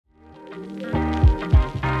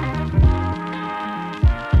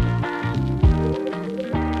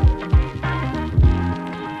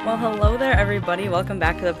everybody. Welcome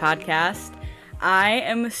back to the podcast. I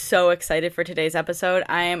am so excited for today's episode.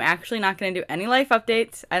 I am actually not going to do any life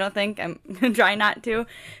updates. I don't think. I'm going to try not to,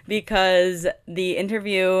 because the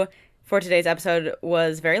interview for today's episode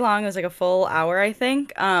was very long. It was like a full hour, I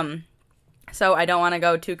think. So I don't want to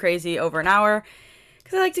go too crazy over an hour,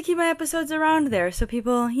 because I like to keep my episodes around there so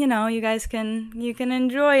people, you guys can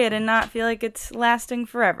enjoy it and not feel like it's lasting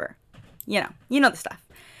forever. You know the stuff.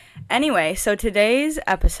 Anyway, so today's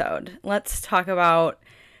episode, let's talk about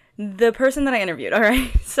the person that I interviewed, all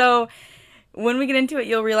right? So when we get into it,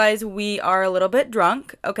 you'll realize we are a little bit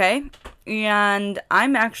drunk, okay? And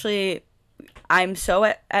I'm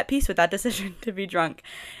so at peace with that decision to be drunk.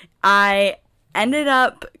 I ended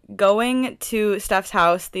up going to Steph's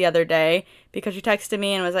house the other day because she texted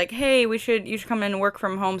me and was like, hey, you should come and work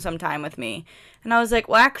from home sometime with me. And I was like,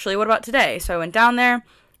 well, actually, what about today? So I went down there.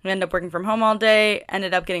 We ended up working from home all day,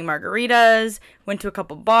 ended up getting margaritas, went to a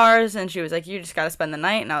couple bars, and she was like, you just got to spend the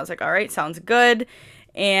night. And I was like, all right, sounds good.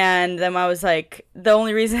 And then I was like, the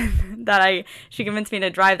only reason that she convinced me to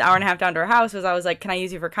drive the hour and a half down to her house was I was like, can I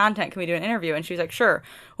use you for content? Can we do an interview? And she was like, sure.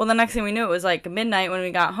 Well, the next thing we knew, it was like midnight when we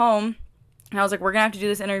got home. And I was like, we're going to have to do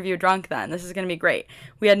this interview drunk then. This is going to be great.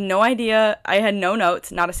 We had no idea. I had no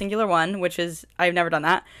notes, not a singular one, which is, I've never done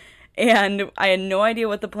that. And I had no idea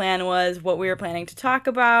what the plan was, what we were planning to talk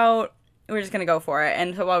about. We were just going to go for it.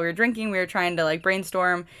 And so while we were drinking, we were trying to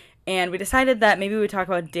brainstorm. And we decided that maybe we would talk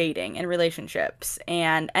about dating and relationships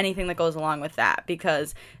and anything that goes along with that.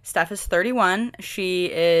 Because Steph is 31. She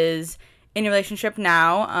is in a relationship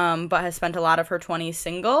now, but has spent a lot of her 20s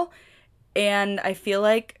single. And I feel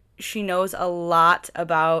like she knows a lot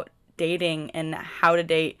about dating and how to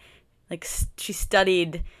date. She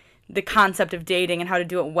studied the concept of dating and how to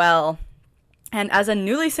do it well. And as a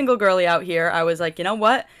newly single girly out here, I was like, you know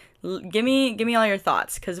what? Give me all your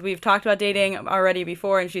thoughts, because we've talked about dating already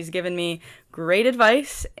before, and she's given me great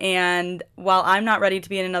advice. And while I'm not ready to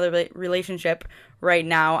be in another relationship right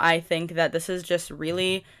now, I think that this is just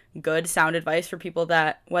really good, sound advice for people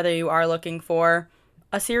that, whether you are looking for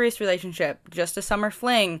a serious relationship, just a summer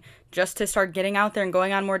fling, just to start getting out there and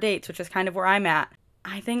going on more dates, which is kind of where I'm at.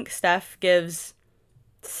 I think Steph gives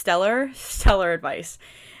stellar advice.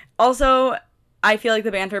 Also, I feel like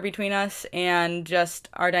the banter between us and just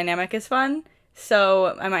our dynamic is fun.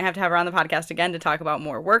 So I might have to have her on the podcast again to talk about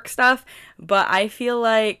more work stuff. But I feel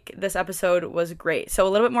like this episode was great. So a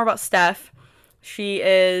little bit more about Steph. She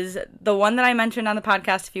is the one that I mentioned on the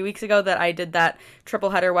podcast a few weeks ago that I did that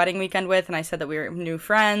triple header wedding weekend with, and I said that we were new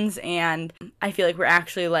friends, and I feel like we're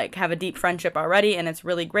actually have a deep friendship already, and it's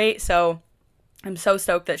really great. So I'm so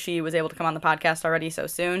stoked that she was able to come on the podcast already so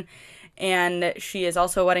soon. And she is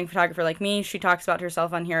also a wedding photographer like me. She talks about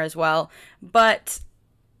herself on here as well. But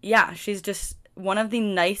yeah, she's just one of the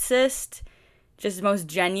nicest, just most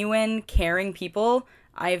genuine, caring people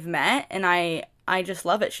I've met. And I just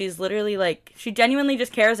love it. She's literally she genuinely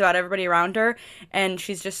just cares about everybody around her. And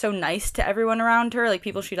she's just so nice to everyone around her,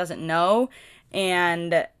 people she doesn't know.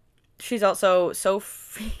 And she's also so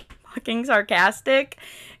fucking sarcastic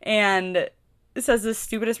and says the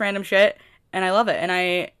stupidest random shit, and I love it, and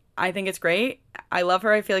I think it's great. I love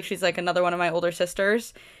her. I feel like she's another one of my older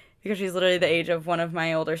sisters, because she's literally the age of one of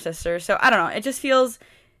my older sisters. So I don't know, it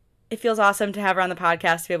feels awesome to have her on the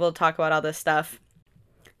podcast, to be able to talk about all this stuff.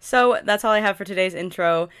 So that's all I have for today's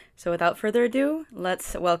intro. So without further ado,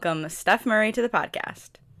 let's welcome Steph Murray to the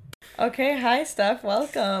podcast. Okay, hi Steph,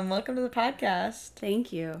 welcome to the podcast.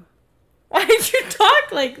 Thank you. Why did you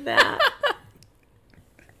talk like that?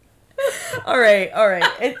 All right.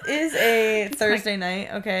 It is a Thursday night,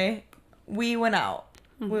 okay? We went out.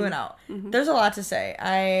 Mm-hmm. There's a lot to say.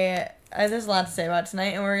 There's a lot to say about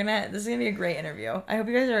tonight, and this is gonna be a great interview. I hope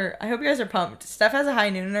you guys are pumped. Steph has a high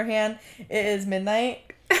noon in her hand. It is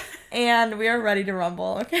midnight, and we are ready to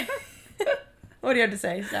rumble, okay? What do you have to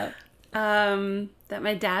say, Steph? That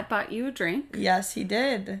my dad bought you a drink. Yes, he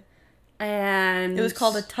did. And it was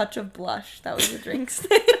called a touch of blush. That was the drink's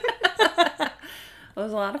name. It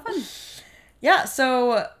was a lot of fun. Yeah,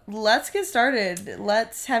 so let's get started.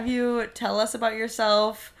 Let's have you tell us about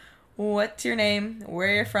yourself. What's your name?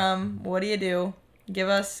 Where you're from? What do you do? Give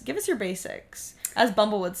us your basics. As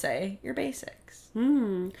Bumble would say, your basics.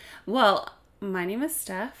 Well, my name is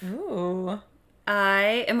Steph. Ooh.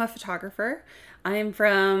 I am a photographer. I am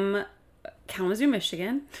from Kalamazoo,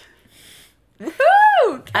 Michigan.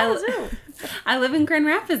 Woohoo! Kalamazoo! I live in Grand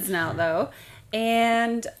Rapids now, though.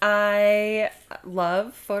 And I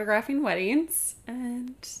love photographing weddings,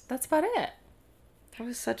 and that's about it. That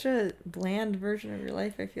was such a bland version of your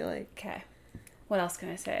life, I feel like. Okay. What else can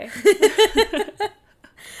I say?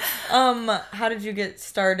 How did you get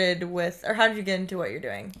started with, or how did you get into what you're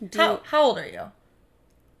doing? How old are you?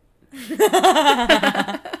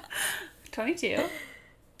 22.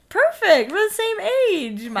 Perfect. We're the same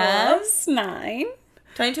age, Mom. Plus 9.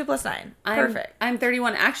 22 plus 9. Perfect. I'm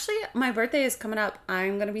 31. Actually, my birthday is coming up.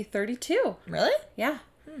 I'm going to be 32. Really? Yeah.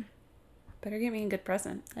 Better get me a good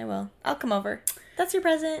present. I will. I'll come over. That's your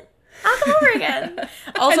present. I'll come over again.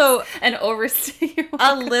 Also, an overstay.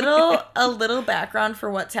 a little background for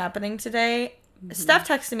what's happening today. Mm-hmm. Steph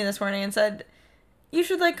texted me this morning and said, you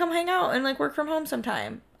should, like, come hang out and, like, work from home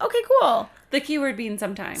sometime. Okay, cool. The keyword being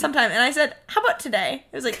sometime. Sometime. And I said, how about today?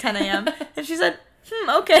 It was, like, 10 a.m. And she said,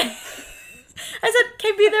 okay. I said,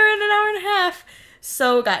 okay, be there in an hour and a half.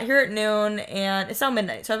 So, got here at noon, and it's now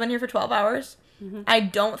midnight. So, I've been here for 12 hours. Mm-hmm. I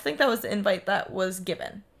don't think that was the invite that was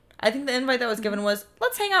given. I think the invite that was given was,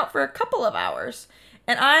 let's hang out for a couple of hours.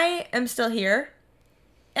 And I am still here.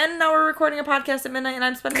 And now we're recording a podcast at midnight, and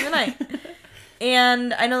I'm spending the night.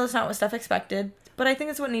 And I know that's not what Steph expected, but I think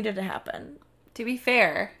it's what needed to happen. To be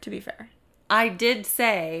fair, I did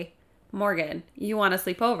say, Morgan, you want to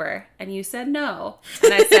sleep over? And you said no.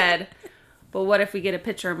 And I said, well, what if we get a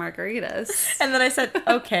pitcher of margaritas? And then I said,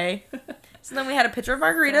 okay. So then we had a pitcher of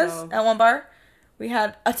margaritas at one bar. We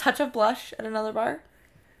had a touch of blush at another bar.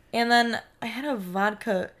 And then I had a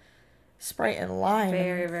vodka Sprite and lime.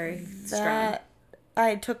 Very, very strong.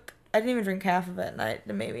 I didn't even drink half of it, and it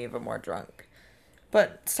made me even more drunk.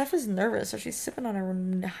 But Steph is nervous, so she's sipping on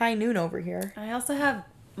her high noon over here. I also have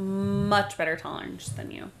much better tolerance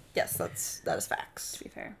than you. Yes, that is facts. To be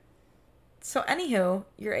fair. So, anywho,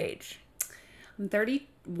 your age. I'm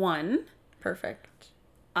 31. Perfect.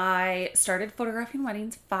 I started photographing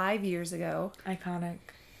weddings 5 years ago. Iconic.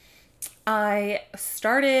 I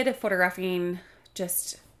started photographing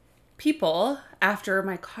just people after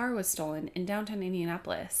my car was stolen in downtown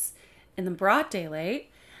Indianapolis in the broad daylight.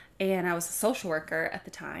 And I was a social worker at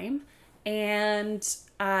the time. And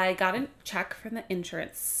I got a check from the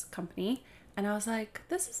insurance company. And I was like,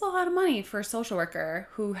 this is a lot of money for a social worker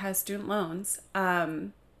who has student loans.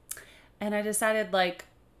 And I decided, like,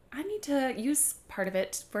 I need to use part of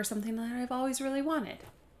it for something that I've always really wanted.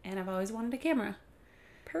 And I've always wanted a camera.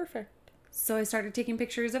 Perfect. So I started taking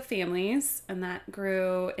pictures of families, and that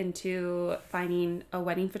grew into finding a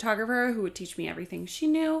wedding photographer who would teach me everything she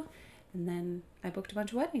knew. And then I booked a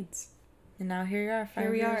bunch of weddings. And now here you are,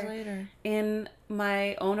 5 years later. In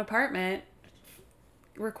my own apartment,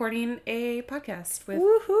 recording a podcast with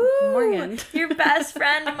Woohoo! Morgan. Your best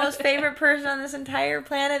friend, the most favorite person on this entire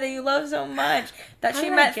planet that you love so much. That she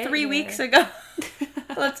met 3 weeks ago.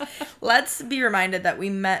 Let's be reminded that we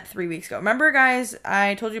met 3 weeks ago. Remember, guys,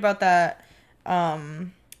 I told you about that,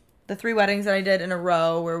 the 3 weddings that I did in a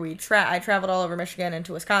row where I traveled all over Michigan and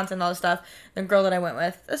to Wisconsin and all this stuff. The girl that I went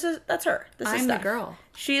with, that's her. I'm the girl.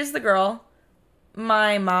 She is the girl.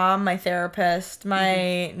 My mom, my therapist,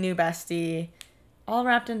 my new bestie, all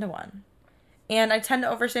wrapped into one. And I tend to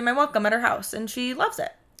overstay my welcome at her house, and she loves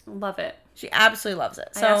it. Love it. She absolutely loves it.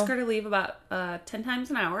 I ask her to leave about 10 times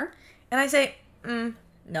an hour. And I say,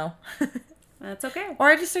 no. That's okay. Or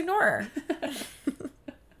I just ignore her.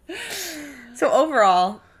 So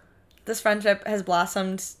overall, this friendship has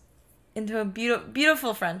blossomed into a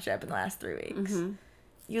beautiful friendship in the last 3 weeks. Mm-hmm.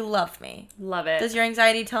 You love me. Love it. Does your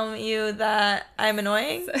anxiety tell you that I'm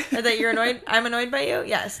annoying? Or that you're annoyed? I'm annoyed by you?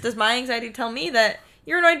 Yes. Does my anxiety tell me that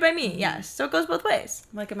you're annoyed by me? Yes. So it goes both ways.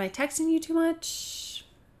 Like, am I texting you too much?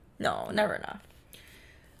 No, never enough.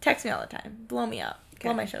 Text me all the time. Blow me up. Okay.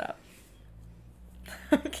 Blow my shit up.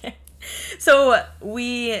 Okay. So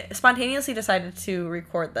we spontaneously decided to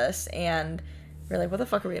record this, and we're like, what the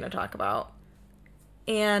fuck are we going to talk about?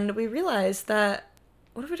 And we realized that,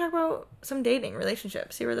 what if we talk about some dating,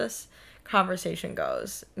 relationships, see where this conversation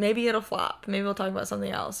goes? Maybe it'll flop. Maybe we'll talk about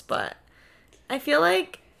something else. But I feel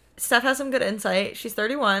like Steph has some good insight. She's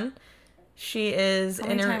 31. She is... How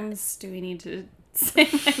many times do we need to say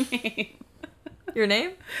my name? Your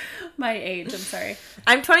name? My age, I'm sorry.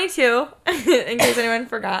 I'm 22, in case anyone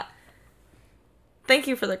forgot. Thank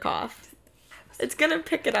you for the cough. It's gonna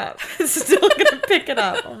pick it up. It's still gonna pick it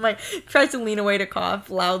up. Oh my... Tries to lean away to cough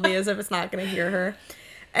loudly as if it's not gonna hear her.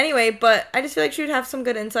 Anyway, but I just feel like she would have some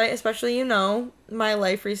good insight, especially, my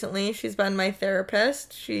life recently. She's been my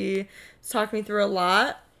therapist. She's talked me through a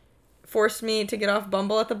lot. Forced me to get off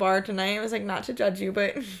Bumble at the bar tonight. I was like, not to judge you,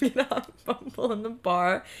 but get off Bumble in the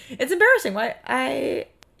bar. It's embarrassing. Yeah,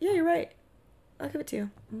 you're right. I'll give it to you.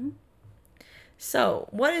 Mm-hmm. So,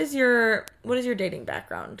 what is your dating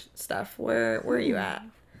background, Steph? Where are you at?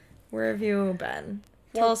 Where have you been?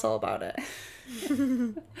 Tell us all about it.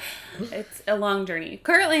 It's a long journey.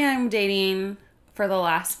 Currently, I'm dating for the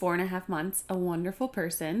last 4.5 months. A wonderful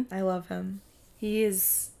person. I love him. He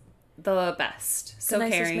is the best. So The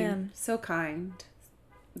nicest caring. man. So kind.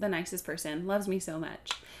 The nicest person. Loves me so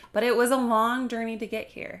much. But it was a long journey to get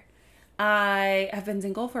here. I have been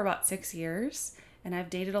single for about 6 years. And I've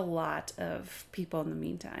dated a lot of people in the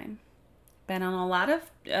meantime. Been on a lot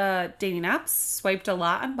of dating apps. Swiped a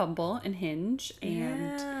lot on Bumble and Hinge.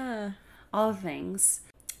 And all the things.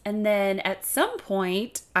 And then at some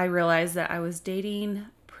point, I realized that I was dating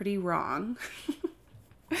pretty wrong.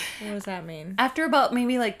 What does that mean? After about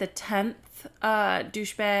maybe like the 10th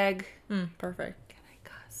douchebag. Perfect. Can I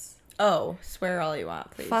cuss? Oh, swear all you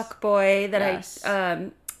want, please. Fuck boy that Yes.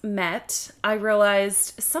 I met, I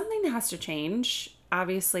realized something has to change.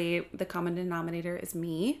 Obviously, the common denominator is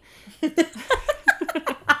me.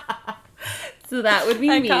 So that would be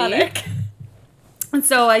Iconic. me. And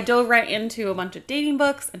so I dove right into a bunch of dating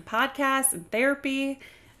books and podcasts and therapy.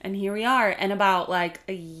 And here we are. And about like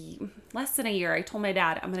less than a year, I told my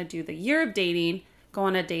dad I'm going to do the year of dating, go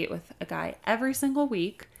on a date with a guy every single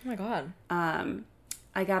week. Oh my God.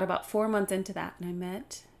 I got about 4 months into that and I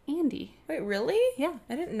met Andy. Wait, really? Yeah.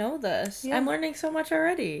 I didn't know this. Yeah. I'm learning so much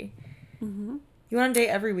already. You want to date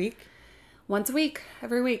every week? Once a week,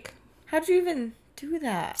 every week. How'd you even do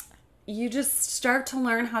that? You just start to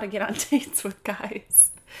learn how to get on dates with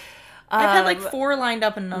guys. I've had like 4 lined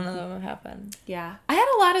up and none of them have happened. Yeah. I had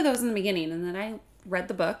a lot of those in the beginning, and then I read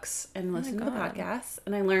the books and listened to the God. podcasts,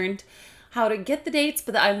 and I learned how to get the dates.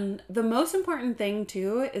 But the most important thing,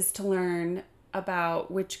 too, is to learn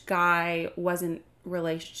about which guy wasn't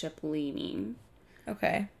relationship leaning.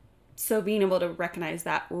 Okay. So being able to recognize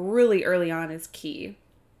that really early on is key.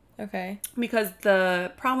 Okay. Because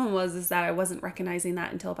the problem is that I wasn't recognizing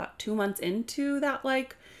that until about 2 months into that,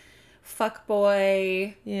 like,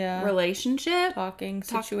 fuckboy relationship. Talking,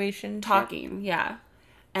 yeah.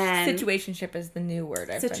 And situationship is the new word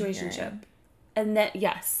I've been hearing. And then,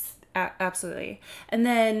 yes, absolutely. And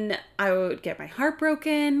then I would get my heart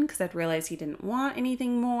broken because I'd realize he didn't want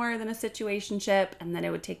anything more than a situationship. And then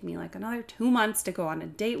it would take me like another 2 months to go on a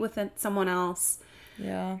date with someone else.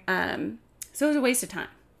 Yeah. So it was a waste of time,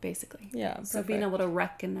 basically. Yeah. So Perfect. being able to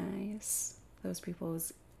recognize those people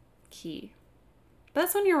is key. But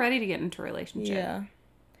that's when you're ready to get into a relationship. Yeah.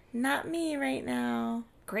 Not me right now.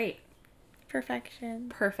 Great. Perfection.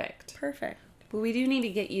 Perfect. Perfect. But we do need to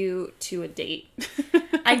get you to a date.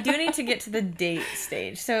 I do need to get to the date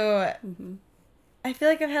stage. So I feel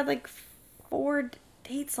like I've had like 4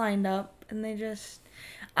 dates lined up and they just...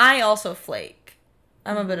 I also flake.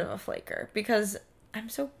 I'm a bit of a flaker because I'm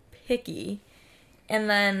so picky. And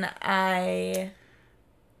then I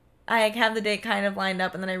have the date kind of lined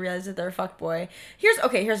up and then I realize that they're a fuckboy. Here's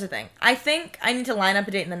the thing. I think I need to line up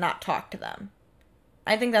a date and then not talk to them.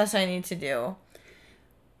 I think that's what I need to do.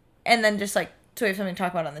 And then just like, so we have something to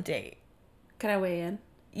talk about on the date. Can I weigh in?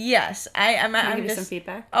 Yes. I'm give you just, some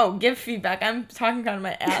feedback? Oh, give feedback. I'm talking out of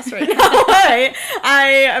my ass right now.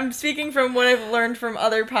 I'm speaking from what I've learned from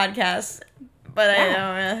other podcasts. But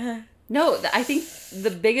I No, I think the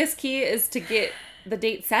biggest key is to get the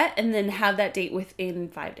date set and then have that date within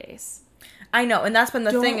 5 days. I know, and that's been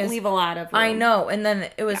the thing is... Don't leave a lot of room. I know, and then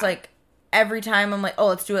it was like, every time I'm like, oh,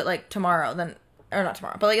 let's do it like tomorrow, then... Or not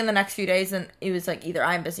tomorrow, but like in the next few days, then it was like either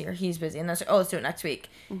I'm busy or he's busy. And then it's like, oh, let's do it next week.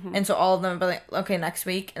 And so all of them would be like, okay, next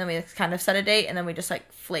week. And then we kind of set a date and then we just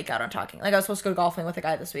like flake out on talking. Like I was supposed to go golfing with a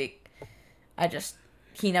guy this week.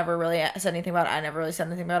 He never really said anything about it. I never really said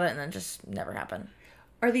anything about it. And then just never happened.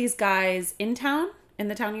 Are these guys in town, in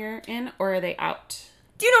the town you're in, or are they out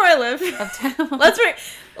Do you know where I live? of town?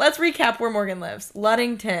 Let's recap where Morgan lives.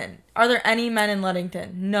 Ludington. Are there any men in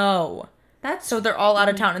Ludington? No. So they're all out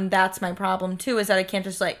of town, and that's my problem, too, is that I can't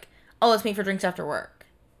just, like, oh, let's meet for drinks after work.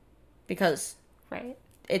 Because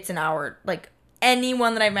it's an hour. Like,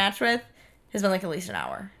 anyone that I've matched with has been, like, at least an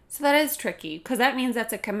hour. So that is tricky, because that means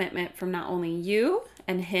that's a commitment from not only you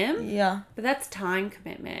and him, but that's time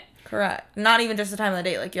commitment. Correct. Not even just the time of the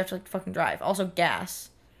date. Like, you have to, like, fucking drive. Also,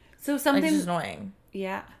 gas. So something... Like, it's just annoying.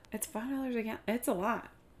 Yeah. It's $5 a gallon. It's a lot.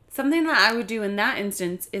 Something that I would do in that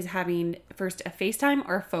instance is having first a FaceTime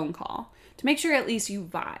or a phone call. To make sure at least you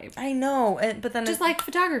vibe. I know, but then... Just like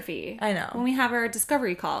photography. I know. When we have our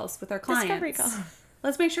discovery calls with our clients. Discovery calls.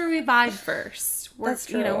 Let's make sure we vibe first. That's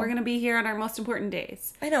true. You know, we're going to be here on our most important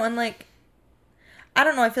days. I know, and like... I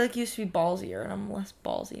don't know, I feel like you used to be ballsier, and I'm less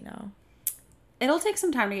ballsy now. It'll take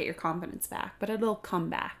some time to get your confidence back, but it'll come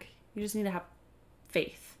back. You just need to have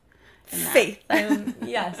faith in that. Faith.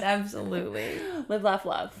 Yes, absolutely. Live, laugh,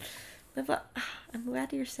 love. I'm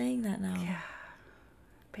glad you're saying that now. Yeah.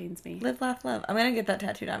 Pains me. Live, laugh, love. I'm gonna get that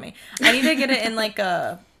tattooed on me. I need to get it in like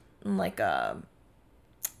a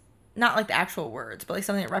not like the actual words, but like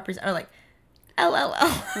something that represents, or like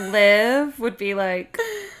LLL. Live would be like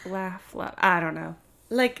laugh, love. I don't know.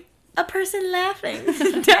 Like a person laughing.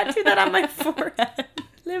 Tattoo that on my forehead.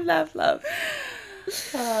 Live, laugh, love.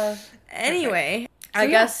 Anyway, I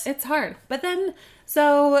guess it's hard. But then,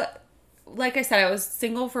 so like I said, I was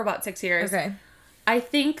single for about 6 years. Okay. I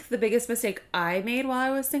think the biggest mistake I made while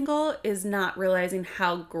I was single is not realizing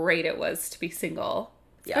how great it was to be single.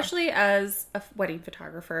 Yeah. Especially as a wedding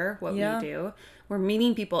photographer, what we do. We're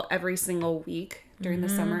meeting people every single week during the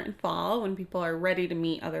summer and fall when people are ready to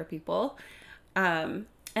meet other people. And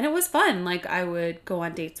it was fun. Like, I would go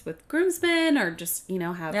on dates with groomsmen or just,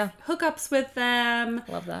 have hookups with them.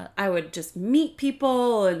 Love that. I would just meet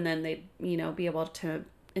people and then they'd, be able to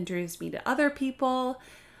introduce me to other people.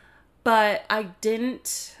 But I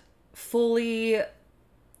didn't fully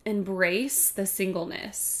embrace the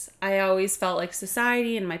singleness. I always felt like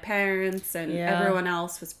society and my parents and everyone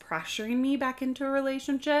else was pressuring me back into a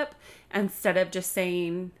relationship instead of just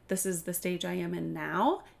saying, this is the stage I am in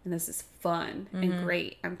now and this is fun and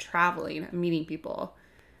great. I'm traveling, I'm meeting people.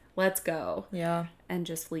 Let's go. Yeah. And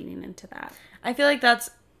just leaning into that. I feel like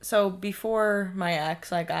so before my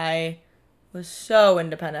ex, like, I was so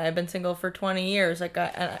independent. I've been single for 20 years. Like,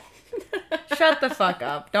 shut the fuck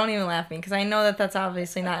up. Don't even laugh at me, because I know that that's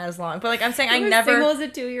obviously not as long. But, like, I'm saying I never... single as a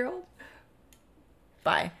 2-year-old?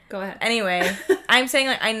 Bye. Go ahead. Anyway, I'm saying,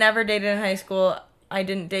 like, I never dated in high school. I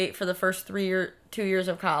didn't date for the first 2 years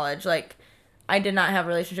of college. Like, I did not have a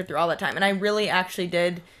relationship through all that time. And I really actually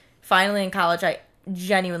did. Finally, in college, I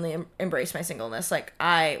genuinely embraced my singleness. Like,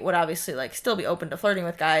 I would obviously, like, still be open to flirting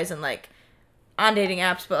with guys and, like, on dating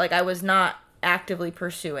apps. But, like, I was not actively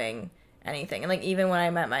pursuing anything. And, like, even when I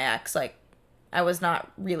met my ex, like, I was not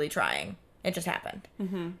really trying. It just happened.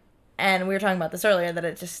 Mm-hmm. And we were talking about this earlier, that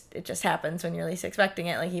it just happens when you're least expecting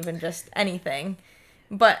it, like, even just anything.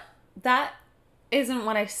 But that isn't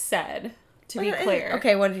what I said, to be clear.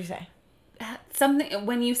 Okay, what did you say? Something,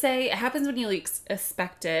 when you say it happens when you least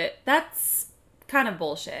expect it, that's kind of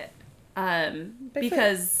bullshit.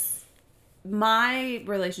 Because my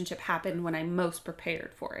relationship happened when I most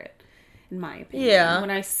prepared for it. In my opinion. Yeah. When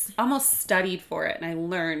I almost studied for it and I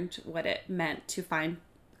learned what it meant to find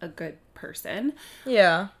a good person.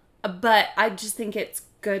 Yeah. But I just think it's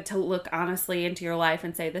good to look honestly into your life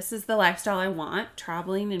and say, this is the lifestyle I want.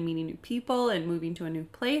 Traveling and meeting new people and moving to a new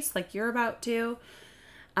place like you're about to.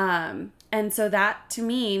 And so that to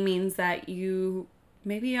me means that you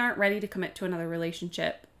maybe aren't ready to commit to another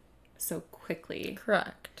relationship so quickly.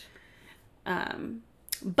 Correct.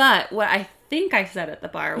 But what I think I said at the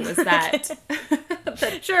bar was that...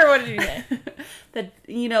 Sure, what did you say? That,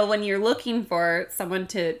 when you're looking for someone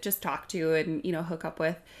to just talk to and, hook up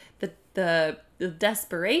with, the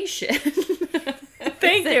desperation...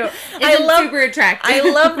 Thank you. Super attractive. I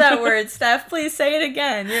love that word, Steph. Please say it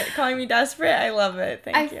again. You're calling me desperate? I love it.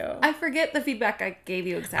 Thank you. I forget the feedback I gave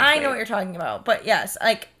you exactly. I know what you're talking about. But yes,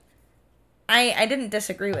 like, I didn't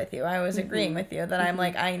disagree with you. I was agreeing with you that I'm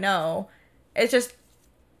like, I know. It's just...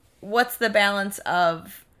 what's the balance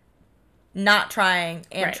of not trying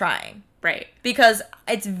and trying? Right. Because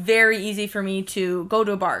it's very easy for me to go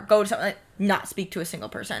to a bar, go to something, like, not speak to a single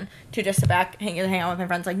person, to just sit back, hang out with my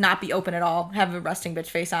friends, like, not be open at all, have a resting bitch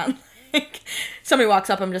face on. Like, somebody walks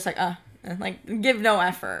up, I'm just like, like, give no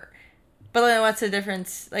effort. But then what's the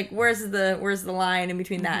difference? Like, where's the line in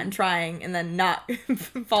between that and trying and then not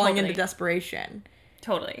falling into desperation?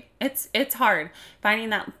 Totally. It's hard finding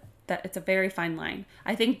that it's a very fine line.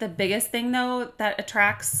 I think the biggest thing, though, that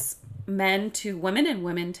attracts men to women and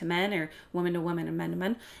women to men, or women to women and men to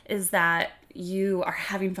men, is that you are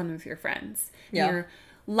having fun with your friends. Yeah. You're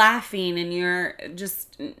laughing and you're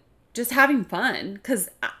just having fun. Because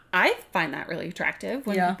I find that really attractive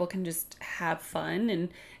when people can just have fun and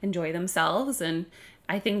enjoy themselves. And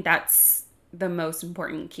I think that's the most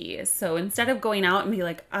important key. Is so instead of going out and be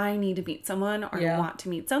like, I need to meet someone or I want to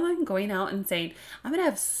meet someone, going out and saying, I'm going to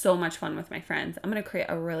have so much fun with my friends. I'm going to create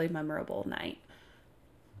a really memorable night.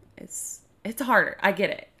 It's harder. I get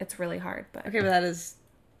it. It's really hard. But okay, but that is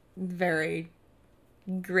very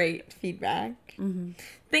great feedback. Mm-hmm.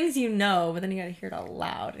 Things but then you got to hear it out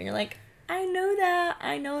loud. And you're like, I know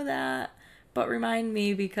that. But remind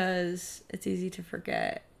me, because it's easy to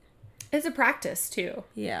forget. It's a practice too.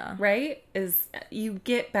 Yeah. Right? You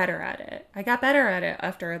get better at it. I got better at it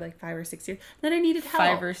after like 5 or 6 years. Then I needed help.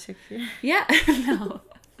 5 or 6 years? Yeah. No.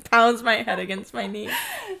 Pounds my head against my knee.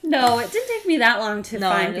 No, it didn't take me that long to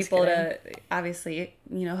find people to obviously,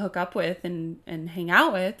 hook up with and hang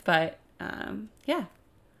out with. But yeah.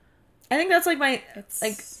 I think that's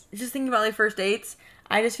like just thinking about like first dates.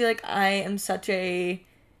 I just feel like I am such a,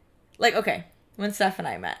 like, okay, when Steph and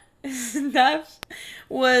I met, Steph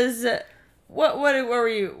was what were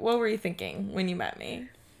you thinking when you met me?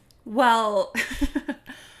 Well,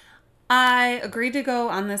 I agreed to go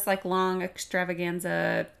on this like long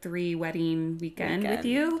extravaganza 3 wedding weekend with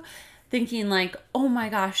you, thinking like, oh my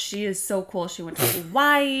gosh, she is so cool. She went to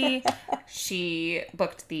Hawaii. She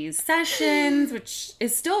booked these sessions, which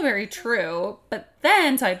is still very true. But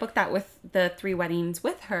then, so I booked that with the 3 weddings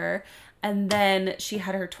with her. And then she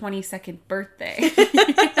had her 22nd birthday.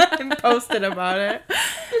 I posted about it.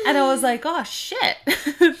 And I was like, oh shit.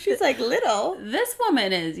 She's like little. This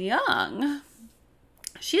woman is young.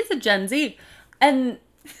 She's a Gen Z. And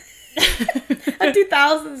a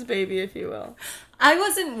 2000s baby, if you will. I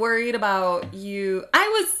wasn't worried about you.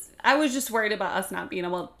 I was just worried about us not being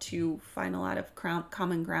able to find a lot of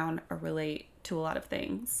common ground or relate to a lot of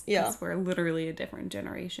things. Yeah. Because we're literally a different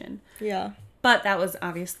generation. Yeah. But that was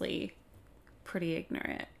obviously pretty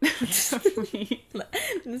ignorant of me.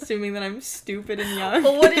 Assuming that I'm stupid and young.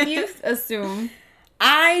 Well, what did you assume?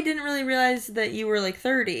 I didn't really realize that you were like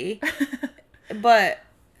 30. But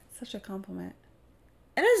Such a compliment.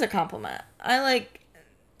 it is a compliment.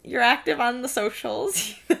 You're active on the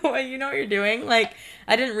socials. You know what you're doing. Like,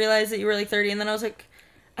 I didn't realize that you were like 30, and then I was like,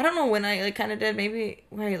 I don't know when I like kind of did. Maybe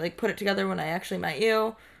when I like put it together when I actually met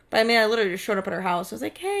you. But I mean, I literally just showed up at her house. I was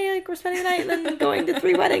like, hey, like, we're spending the night and then going to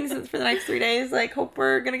 3 weddings for the next 3 days. Like, hope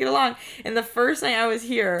we're gonna get along. And the first night I was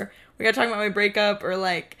here, we got talking about my breakup or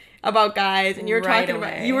like about guys, and you were talking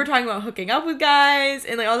about hooking up with guys,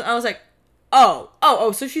 and like I was like,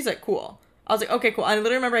 oh, so she's like cool. I was like, okay, cool. I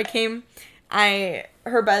literally remember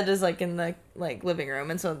her bed is like in the like living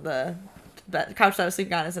room, and so the couch that I was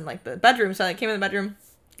sleeping on is in like the bedroom. So I came in the bedroom.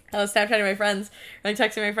 I was Snapchatting my friends, like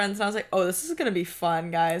texting my friends, and I was like, oh, this is gonna be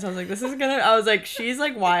fun, guys. I was like, she's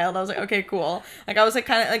like wild. I was like, okay, cool. Like, I was like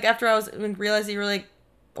kind of like after I realized you were like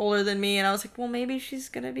older than me, and I was like, well, maybe she's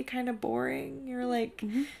gonna be kind of boring. You're like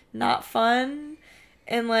not fun,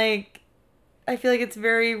 and like I feel like it's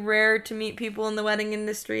very rare to meet people in the wedding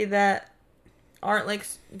industry that aren't like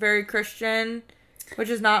very Christian, which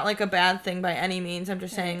is not like a bad thing by any means. I'm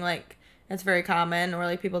just saying like it's very common, or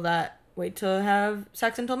like people that wait to have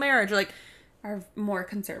sex until marriage, or like Are more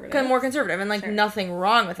conservative. And like nothing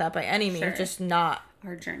wrong with that by any means, just not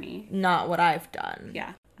our journey. Not what I've done.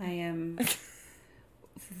 Yeah. I am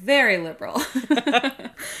very liberal.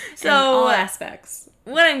 So in all aspects.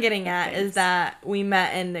 What I'm getting at is that we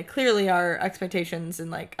met, and clearly our expectations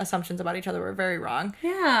and like assumptions about each other were very wrong.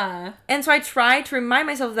 Yeah. And so I try to remind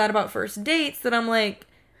myself of that about first dates, that I'm like,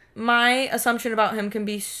 my assumption about him can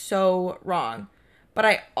be so wrong. But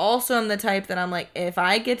I also am the type that I'm like, if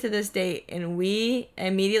I get to this date and we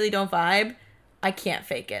immediately don't vibe, I can't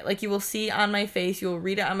fake it. Like, you will see on my face, you will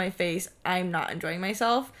read it on my face, I'm not enjoying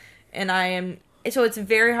myself. And so it's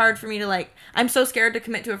very hard for me to like, I'm so scared to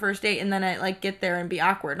commit to a first date and then I like get there and be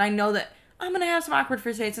awkward. And I know that I'm going to have some awkward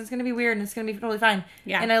first dates and it's going to be weird and it's going to be totally fine.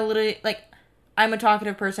 Yeah. And I literally, like, I'm a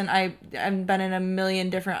talkative person. I've been in a million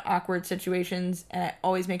different awkward situations and I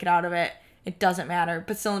always make it out of it. It doesn't matter.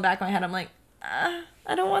 But still in the back of my head, I'm like,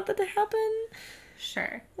 I don't want that to happen.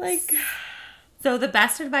 Sure. Like, so the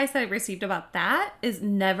best advice that I received about that is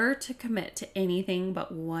never to commit to anything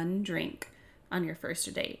but one drink on your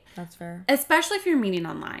first date. That's fair. Especially if you're meeting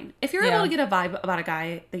online. If you're able to get a vibe about a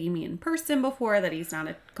guy that you meet in person before, that he's not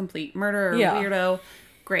a complete murderer or weirdo,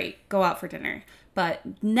 great. Go out for dinner. But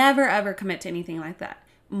never ever commit to anything like that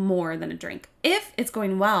more than a drink. If it's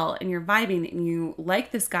going well and you're vibing and you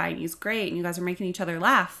like this guy and he's great and you guys are making each other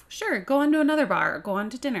laugh, sure, go on to another bar or go on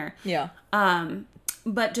to dinner. Yeah.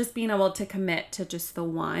 But just being able to commit to just the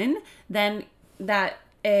one, then that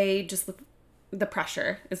the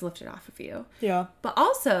pressure is lifted off of you. Yeah. But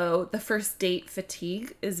also the first date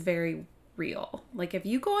fatigue is very real. Like, if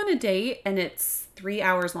you go on a date and it's 3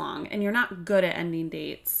 hours long and you're not good at ending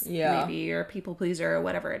dates, maybe you're a people pleaser or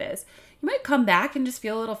whatever it is, you might come back and just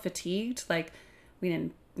feel a little fatigued. Like, we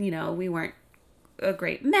weren't a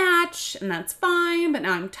great match and that's fine, but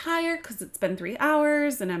now I'm tired because it's been 3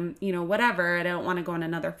 hours and I'm, whatever. I don't want to go on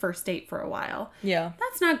another first date for a while. Yeah.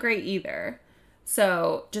 That's not great either.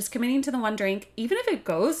 So just committing to the one drink, even if it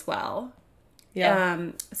goes well.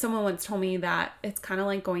 Yeah. Someone once told me that it's kind of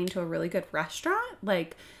like going to a really good restaurant.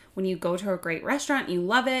 Like, when you go to a great restaurant, you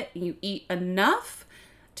love it, and you eat enough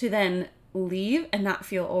to then leave and not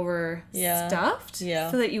feel overstuffed.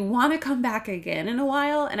 Yeah. So that you want to come back again in a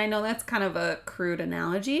while. And I know that's kind of a crude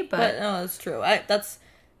analogy, but no, it's true. I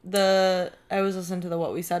was listening to the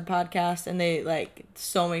What We Said podcast, and they like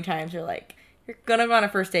so many times are like, you're gonna go on a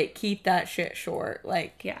first date, keep that shit short.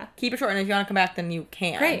 Like, keep it short, and if you want to come back, then you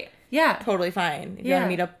can. Great. Yeah. Totally fine. If you want to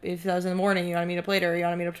meet up, if that was in the morning, you want to meet up later, you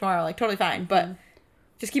want to meet up tomorrow, like, totally fine. But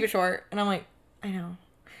just keep it short. And I'm like, I know.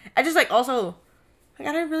 I just, like, also, like,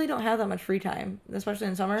 I really don't have that much free time, especially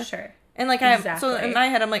in summer. Sure. And, like, Exactly. so in my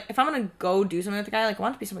head, I'm like, if I'm going to go do something with the guy, like, I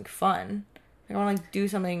want it to be something fun. Like, I want to, like, do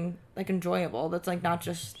something, like, enjoyable that's, like, not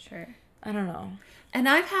just, Sure. I don't know. And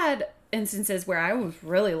I've had instances where I was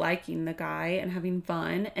really liking the guy and having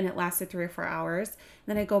fun, and it lasted 3 or 4 hours.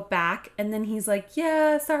 Then I go back, and then he's like,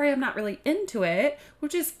 yeah, sorry, I'm not really into it,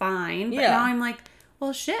 which is fine. But now I'm like,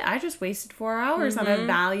 well, shit, I just wasted 4 hours on a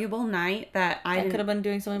valuable night that I could have been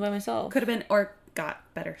doing something by myself. Could have been, or got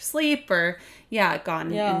better sleep, or,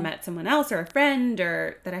 gone and met someone else, or a friend,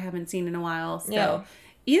 or that I haven't seen in a while. So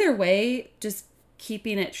either way, just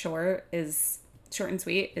keeping it short and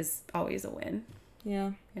sweet is always a win.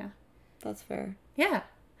 Yeah. Yeah. That's fair. Yeah.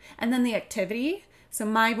 And then the activity. So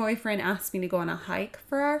my boyfriend asked me to go on a hike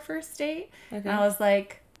for our first date. Okay. And I was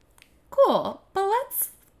like, cool, but let's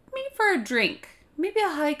meet for a drink. Maybe a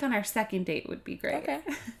hike on our second date would be great. Okay.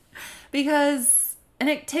 Because an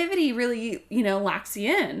activity really, locks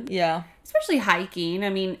you in. Yeah. Especially hiking. I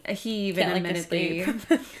mean, he even admittedly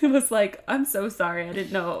was like, I'm so sorry. I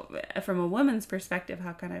didn't know from a woman's perspective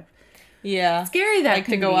how kind of scary that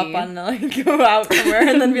can to go be. up on go out somewhere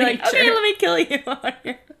and then be like, okay, let me kill you out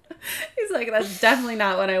here. He's like, that's definitely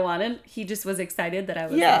not what I wanted. He just was excited that I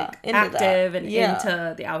was like active and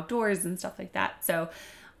into the outdoors and stuff like that. So,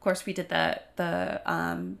 of course, we did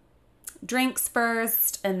the drinks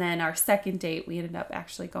first, and then our second date, we ended up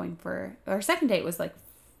actually going for. Our second date was like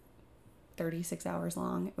 36 hours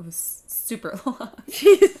long. It was super long.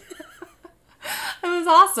 Jeez. It was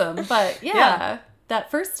awesome, but that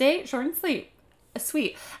first date, short and sweet.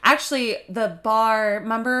 Actually, the bar,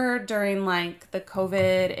 remember during like the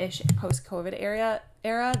COVID-ish, post-COVID era,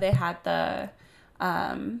 they had the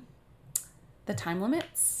time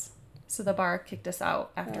limits. So the bar kicked us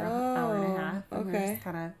out after an hour and a half. And we were just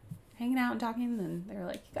kind of hanging out and talking, and they were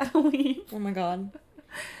like, you gotta leave. Oh my God.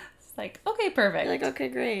 It's like, okay, perfect. You're like, okay,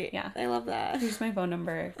 great. Yeah. I love that. Here's my phone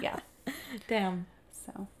number. Yeah. Damn.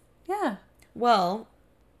 So, yeah. Well,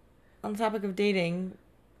 on the topic of dating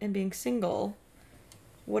and being single,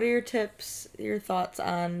 what are your tips, your thoughts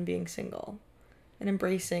on being single and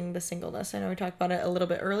embracing the singleness? I know we talked about it a little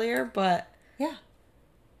bit earlier, but yeah,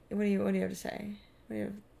 what do you have to say? What are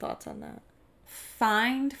your thoughts on that?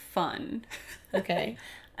 Find fun. Okay.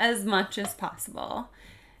 As much as possible.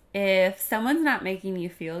 If someone's not making you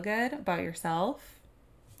feel good about yourself,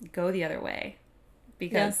 go the other way.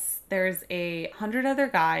 Because there's 100 other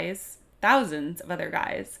guys, thousands of other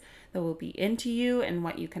guys that will be into you and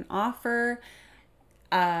what you can offer,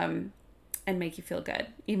 and make you feel good.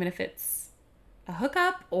 Even if it's a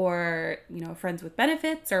hookup or, friends with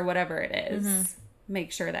benefits or whatever it is. Mm-hmm.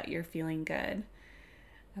 Make sure that you're feeling good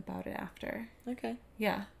about it after. Okay.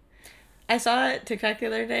 Yeah. I saw a TikTok the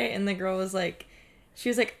other day, and the girl was like,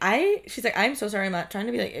 she's like, I'm so sorry, I'm not trying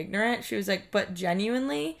to be, like, ignorant. She was like, but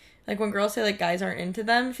genuinely, like, when girls say, like, guys aren't into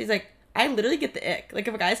them, she's like, I literally get the ick. Like,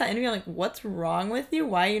 if a guy's not into me, I'm like, what's wrong with you?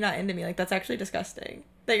 Why are you not into me? Like, that's actually disgusting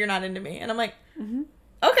that you're not into me. And I'm like, okay,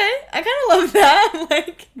 I kind of love that.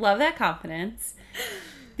 Like, love that confidence.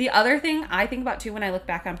 The other thing I think about, too, when I look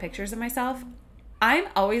back on pictures of myself, I'm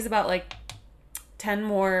always about, like, 10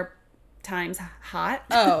 more times hot.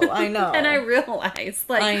 Oh, I know. And I realize,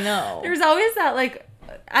 like, I know. There's always that, like,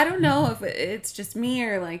 I don't know if it's just me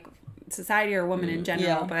or, like, society or women in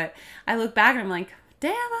general, but I look back and I'm like,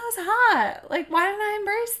 damn, I was hot. Like, why didn't I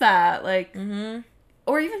embrace that? Like,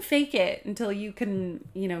 or even fake it until you can,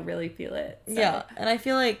 really feel it. So, yeah. And I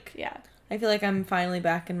feel like, I'm finally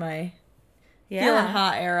back in my feeling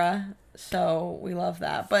hot era. So we love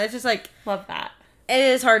that. But it's just like, love that. It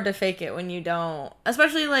is hard to fake it when you don't,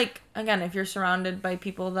 especially, like, again, if you're surrounded by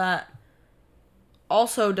people that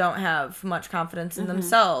also don't have much confidence in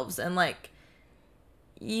themselves, and, like,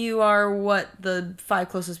 you are what the 5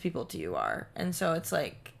 closest people to you are. And so it's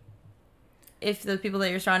like, if the people that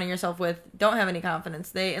you're surrounding yourself with don't have any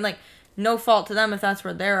confidence, and, like, no fault to them if that's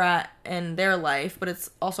where they're at in their life, but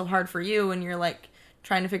it's also hard for you when you're, like,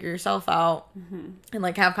 trying to figure yourself out and,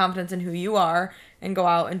 like, have confidence in who you are and go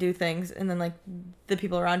out and do things, and then, like, the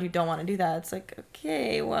people around you don't want to do that. It's like,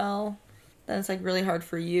 okay, well, then it's, like, really hard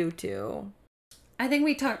for you to. I think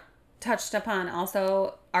we touched upon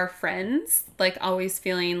also our friends, like, always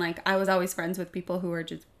feeling like I was always friends with people who were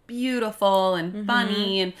just beautiful and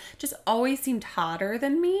funny and just always seemed hotter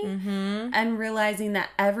than me, and realizing that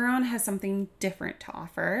everyone has something different to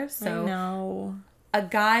offer. So I know. A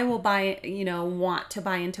guy will want to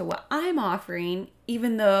buy into what I'm offering,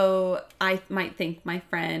 even though I might think my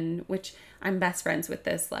friend, which I'm best friends with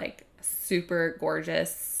this, like, super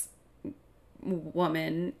gorgeous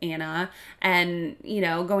woman, Anna, and, you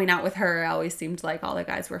know, going out with her always seemed like all the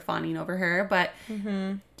guys were fawning over her. But,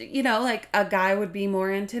 you know, like a guy would be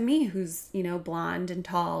more into me who's, you know, blonde and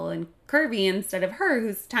tall and curvy instead of her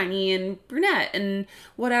who's tiny and brunette and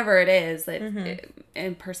whatever it is, that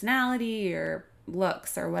in personality or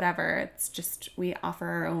looks or whatever. It's just we offer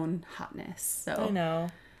our own hotness. So I know.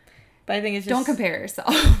 But I think it's just... Don't compare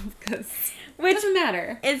yourself, because it doesn't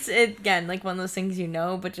matter. It's, again, like one of those things, you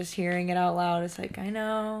know, but just hearing it out loud, it's like, I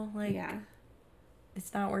know, like,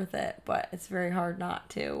 it's not worth it, but it's very hard not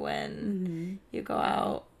to when you go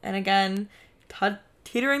out. And again,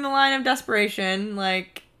 teetering the line of desperation,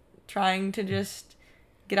 like, trying to just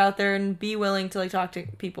get out there and be willing to, like, talk to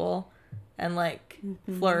people and, like,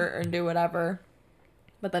 flirt and do whatever.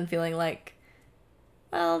 But then feeling like,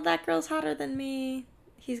 well, that girl's hotter than me.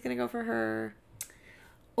 He's going to go for her.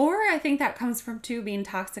 Or I think that comes from, too, being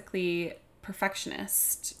toxically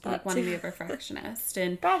perfectionist. Like, wanting to be a perfectionist.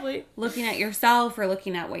 And probably looking at yourself or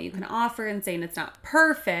looking at what you can offer and saying it's not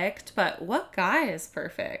perfect. But what guy is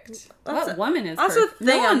perfect? What woman is perfect? That's the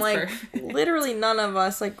thing. I'm like, literally none of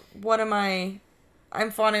us, like, what am I...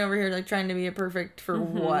 I'm fawning over here, like, trying to be a perfect for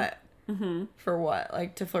what? For what?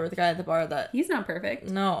 Like, to flirt with the guy at the bar that... He's not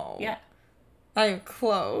perfect. No. Yeah. I'm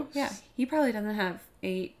close. Yeah. He probably doesn't have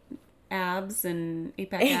 8 abs and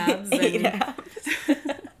 8-pack abs. Eight and, abs.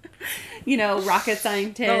 you know, rocket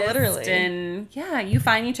scientist. No, literally. And, yeah, you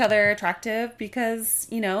find each other attractive because,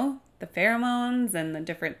 you know, the pheromones and the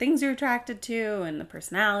different things you're attracted to and the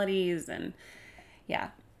personalities. And, yeah,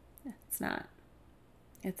 it's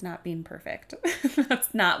not being perfect.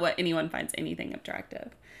 That's not what anyone finds anything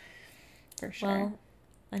attractive. For sure. Well,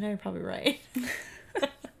 I know you're probably right.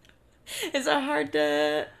 It's hard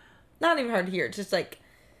to... Not even hard to hear. It's just, like,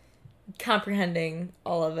 comprehending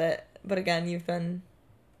all of it. But again, you've been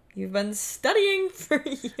studying for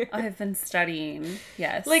years. I've been studying,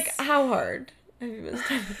 yes. Like, how hard have you been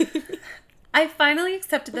studying? I finally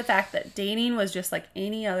accepted the fact that dating was just like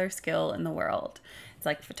any other skill in the world. It's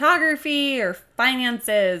like photography or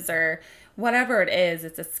finances or whatever it is,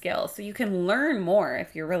 it's a skill. So you can learn more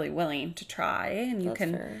if you're really willing to try, and you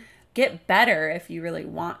can get better if you really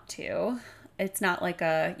want to. It's not like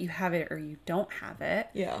you have it or you don't have it.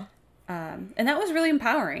 Yeah. And that was really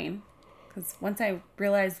empowering, because once I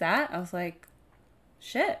realized that, I was like,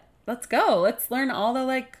 shit, let's go. Let's learn all the,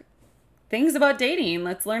 like, things about dating.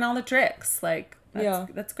 Let's learn all the tricks. Like,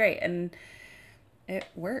 that's great. And it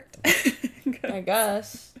worked. I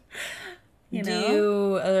guess. You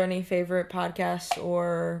know? Are there any favorite podcasts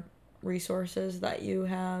or resources that you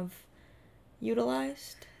have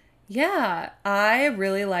utilized? Yeah, I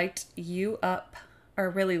really liked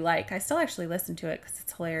I still actually listen to it because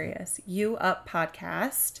it's hilarious. You Up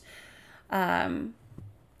podcast. And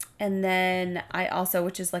then I also,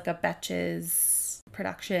 which is like a Betches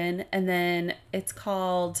production. And then it's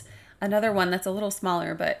called another one that's a little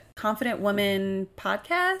smaller, but Confident Woman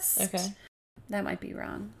podcast. Okay. That might be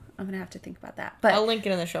wrong. I'm going to have to think about that. But I'll link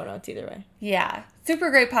it in the show notes either way. Yeah. Super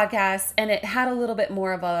great podcast. And it had a little bit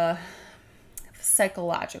more of a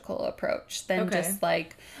psychological approach than just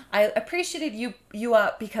like, I appreciated you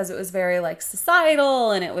Up because it was very like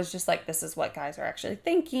societal, and it was just like, this is what guys are actually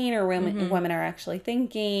thinking, or women are actually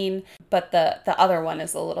thinking. But the other one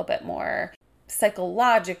is a little bit more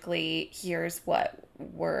psychologically, here's what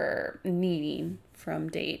we're needing from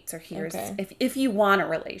dates, or here's if you want a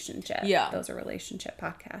relationship. Yeah, those are relationship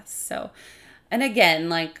podcasts. So, and again,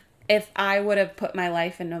 like, if I would have put my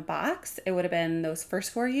life in a box, it would have been those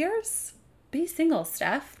first 4 years. Be single,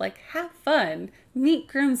 Steph. Like, have fun. Meet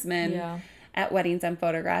groomsmen at weddings I'm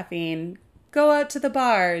photographing. Go out to the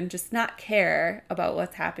bar and just not care about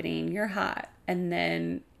what's happening. You're hot. And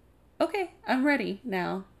then, okay, I'm ready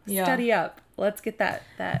now. Yeah. Study up. Let's get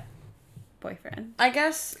that boyfriend. I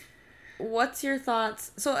guess, what's your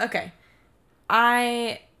thoughts? So, okay.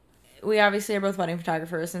 We obviously are both wedding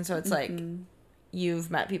photographers, and so it's like,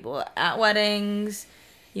 you've met people at weddings.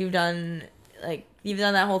 You've done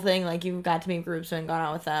that whole thing, like, you've got to meet groups and gone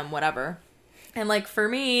out with them, whatever. And, like, for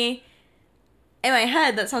me, in my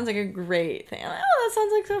head, that sounds like a great thing. I'm like, oh, that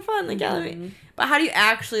sounds like so fun. Like, yeah, but how do you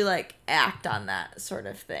actually, like, act on that sort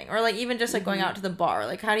of thing? Or, like, even just, like, going out to the bar.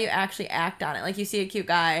 Like, how do you actually act on it? Like, you see a cute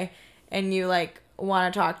guy, and you, like,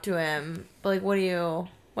 want to talk to him, but, like, what do you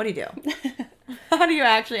do? How do you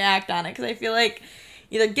actually act on it? Because I feel like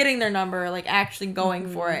either getting their number or, like, actually going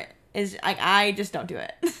for it is, like, I just don't do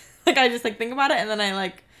it. Like, I just, like, think about it, and then I,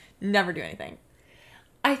 like, never do anything.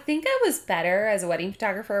 I think I was better as a wedding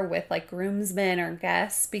photographer with like groomsmen or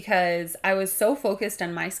guests because I was so focused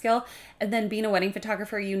on my skill. And then being a wedding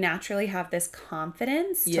photographer, you naturally have this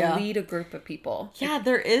confidence to lead a group of people. Yeah,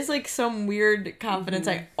 there is like some weird confidence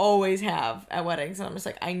I always have at weddings. And I'm just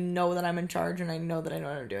like, I know that I'm in charge and I know that I know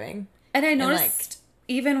what I'm doing. And I noticed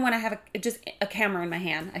even when I have just a camera in my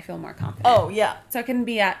hand, I feel more confident. Oh, yeah. So I can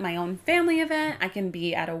be at my own family event. I can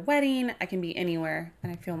be at a wedding. I can be anywhere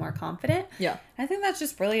and I feel more confident. Yeah. I think that's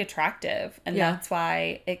just really attractive. And that's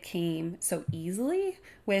why it came so easily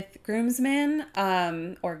with groomsmen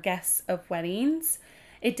or guests of weddings.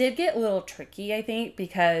 It did get a little tricky, I think,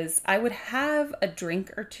 because I would have a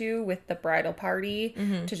drink or two with the bridal party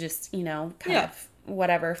to just, kind of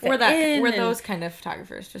whatever fit we're those kind of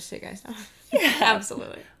photographers, just so you guys know. Yeah.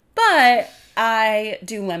 Absolutely. But I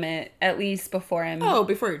do limit, at least before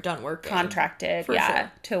before you're done working. Contracted,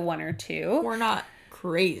 sure. To one or two. We're not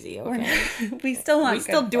crazy, okay? We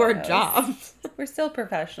still do our jobs. We're still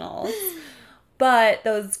professionals. But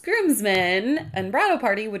those groomsmen and bridal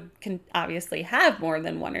party can obviously have more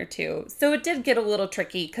than one or two. So it did get a little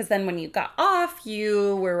tricky because then when you got off,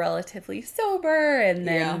 you were relatively sober and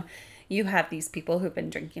then you have these people who've been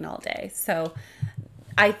drinking all day. So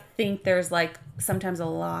I think there's like sometimes a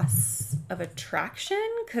loss of attraction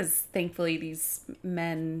because thankfully these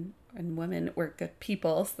men and women were good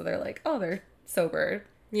people. So they're like, oh, they're sober.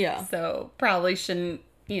 Yeah. So probably shouldn't,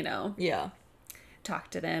 Yeah.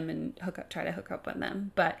 talk to them and try to hook up with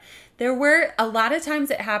them. But there were a lot of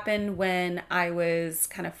times it happened when I was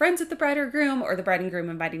kind of friends with the bride or groom, or the bride and groom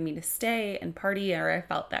invited me to stay and party, or I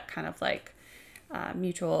felt that kind of like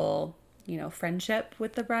mutual, friendship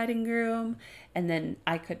with the bride and groom. And then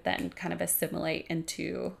I could then kind of assimilate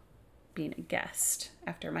into being a guest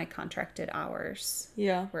after my contracted hours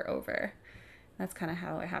were over. That's kind of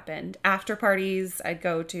how it happened. After parties I'd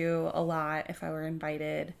go to a lot if I were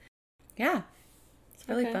invited. Yeah. It's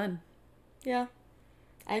really fun. Yeah.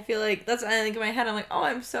 I feel like I think in my head I'm like, oh,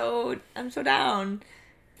 I'm so down.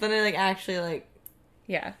 Then I actually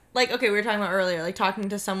yeah. Okay, we were talking about earlier, talking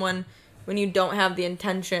to someone when you don't have the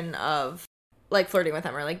intention of flirting with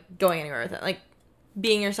them or going anywhere with it.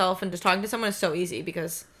 Being yourself and just talking to someone is so easy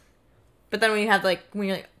but then when you have when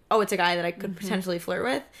you're oh, it's a guy that I could potentially flirt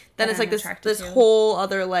with, then it's this whole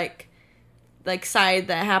other side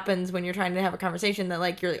that happens when you're trying to have a conversation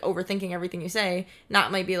that you're overthinking everything you say.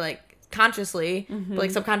 Not might be consciously,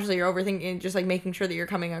 but subconsciously you're overthinking, just making sure that you're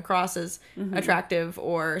coming across as attractive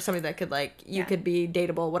or somebody that could you could be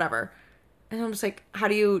dateable, whatever. And I'm just how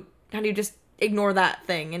do you just ignore that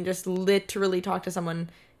thing and just literally talk to someone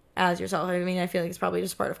as yourself? I mean, I feel it's probably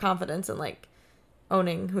just part of confidence and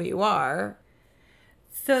owning who you are.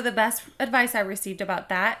 So the best advice I received about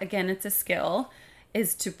that, again, it's a skill,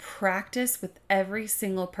 is to practice with every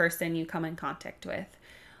single person you come in contact with.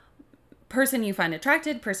 Person you find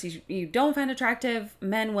attracted, person you don't find attractive,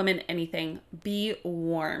 men, women, anything. Be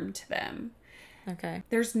warm to them. Okay.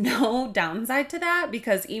 There's no downside to that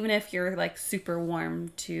because even if you're super warm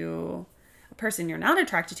to a person you're not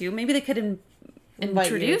attracted to, maybe they could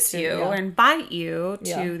introduce you or invite you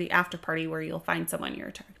to the after party where you'll find someone you're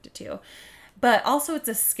attracted to. But also it's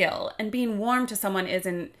a skill, and being warm to someone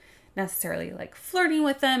isn't necessarily flirting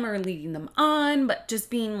with them or leading them on, but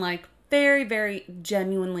just being very, very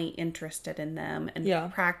genuinely interested in them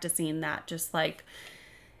and practicing that. Just hey,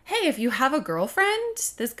 if you have a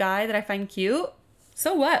girlfriend, this guy that I find cute,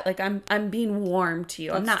 so what? I'm being warm to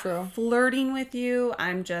you. I'm not flirting with you.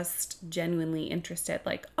 I'm just genuinely interested.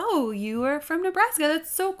 Oh, you are from Nebraska.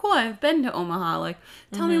 That's so cool. I've been to Omaha.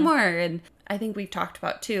 Tell me more. And I think we've talked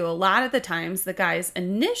about too, a lot of the times the guys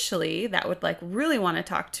initially that would really want to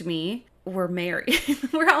talk to me were married.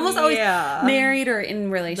 We're almost always married or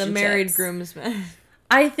in relationships. The married groomsmen.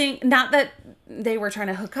 I think not that they were trying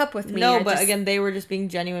to hook up with me. No, but again, they were just being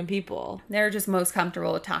genuine people. They're just most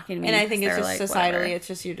comfortable with talking to me. And I think it's just societally, whatever. It's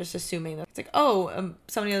just you're just assuming that it's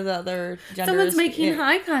somebody of the other gender. Someone's making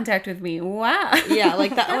eye contact with me. Wow. Yeah,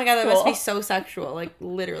 that. Oh my god, that must be so sexual.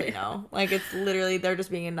 Literally, no. It's literally they're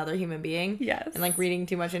just being another human being. Yes. And reading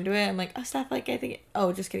too much into it. I'm oh, Steph, I think.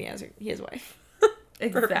 Oh, just kidding. He has a wife.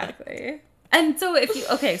 Exactly. And so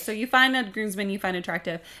so you find a groomsman you find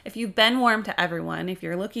attractive. If you've been warm to everyone, if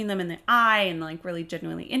you're looking them in the eye and really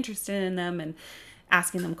genuinely interested in them and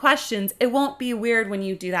asking them questions, it won't be weird when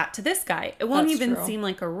you do that to this guy. It won't seem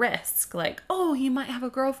like a risk. Oh, he might have a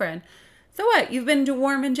girlfriend. So what? You've been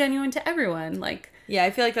warm and genuine to everyone. Yeah,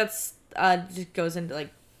 I feel that's just goes into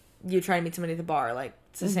you trying to meet somebody at the bar.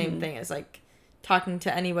 It's the same thing as talking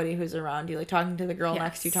to anybody who's around you, talking to the girl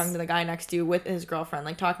next to you, talking to the guy next to you with his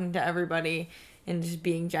girlfriend, talking to everybody and just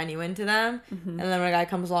being genuine to them. And then when a guy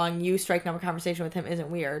comes along, you striking up a conversation with him isn't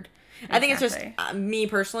weird. Exactly. I think it's just me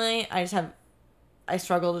personally. I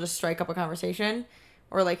struggle to just strike up a conversation,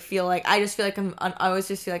 or like I just feel like I always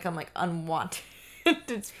just feel like I'm like unwanted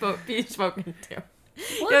to be spoken to. What?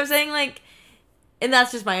 You know what I'm saying? Like, and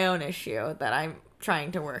that's just my own issue that I'm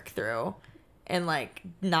trying to work through, and like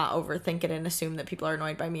not overthink it and assume that people are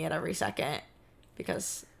annoyed by me at every second,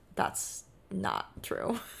 because that's not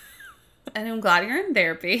true. And I'm glad you're in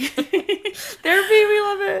therapy. Therapy, we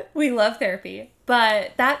love it. We love therapy.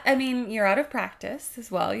 But you're out of practice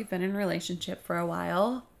as well. You've been in a relationship for a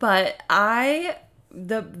while. But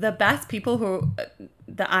the best people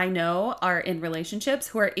that I know are in relationships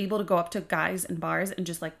who are able to go up to guys in bars and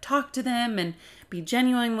just like talk to them and be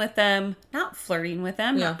genuine with them, not flirting with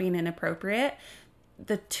them, not being inappropriate.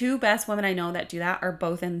 The two best women I know that do that are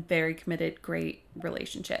both in very committed, great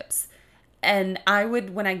relationships. And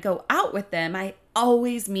when I go out with them, I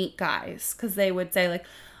always meet guys because they would say like,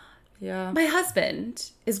 my husband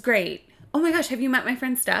is great. Oh my gosh, have you met my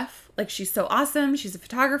friend Steph? Like, she's so awesome. She's a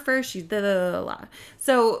photographer. She's blah, blah, blah, blah.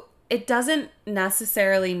 So it doesn't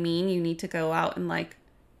necessarily mean you need to go out and like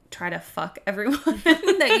try to fuck everyone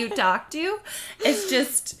that you talk to. It's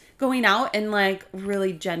just going out and like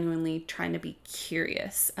really genuinely trying to be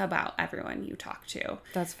curious about everyone you talk to.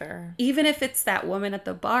 That's fair. Even if it's that woman at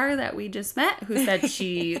the bar that we just met who said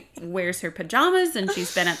she wears her pajamas and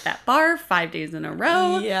she's been at that bar 5 days in a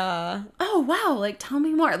row. Yeah. Oh, wow. Like, tell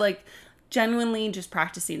me more. Like, genuinely just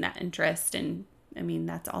practicing that interest. And I mean,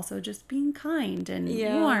 that's also just being kind and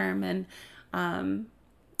warm. And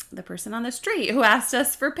the person on the street who asked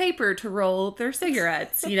us for paper to roll their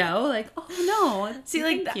cigarettes, like, oh no. See,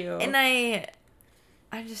 like, thank you. And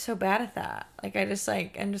I'm just so bad at that. Like, I'm just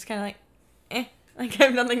kind of like, like I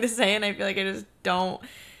have nothing to say, and I feel like I just don't.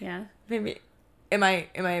 Yeah. Maybe, am I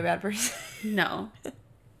a bad person?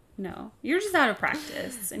 No, you're just out of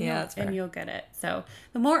practice, and that's fair. And you'll get it. So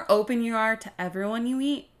the more open you are to everyone you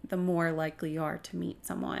meet, the more likely you are to meet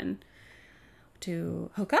someone to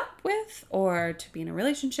hook up with, or to be in a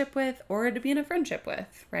relationship with, or to be in a friendship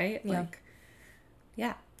with, right?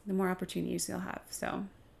 Yeah. The more opportunities you'll have. So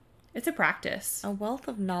it's a practice. A wealth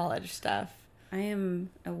of knowledge, Steph. I am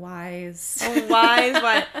wise,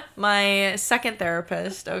 my second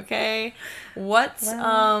therapist. Okay. What's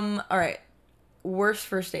all right? Worst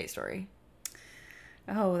first date story.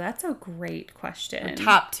 Oh, that's a great question. Or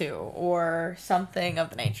top two, or something of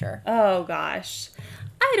the nature. Oh gosh,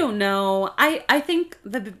 I don't know. I think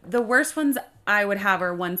the worst ones I would have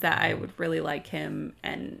are ones that I would really like him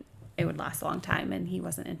and it would last a long time and he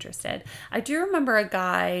wasn't interested. I do remember a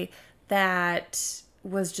guy that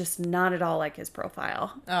was just not at all like his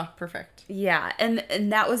profile. Oh, perfect. Yeah,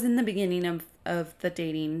 and that was in the beginning of the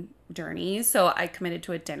dating journey. So I committed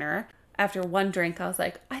to a dinner. After one drink, I was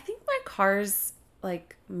like, I think my car's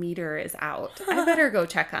like meter is out. I better go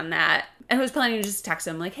check on that. And I was planning to just text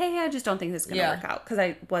him like, hey, I just don't think this is going to work out, because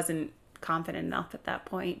I wasn't confident enough at that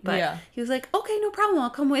point. But he was like, okay, no problem.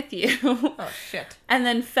 I'll come with you. Oh, shit. And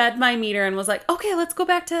then fed my meter and was like, okay, let's go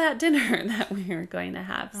back to that dinner that we were going to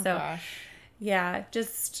have. Oh, so gosh. Yeah,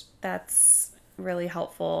 just that's really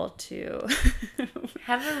helpful to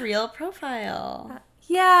have a real profile.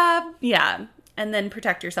 Yeah. And then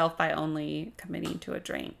protect yourself by only committing to a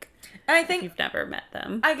drink. And I think you've never met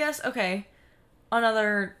them. I guess, okay.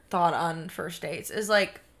 Another thought on first dates is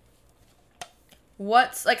like,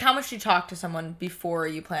 what's like, how much do you talk to someone before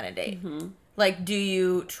you plan a date? Mm-hmm. Like, do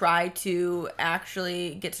you try to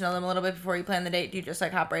actually get to know them a little bit before you plan the date? Do you just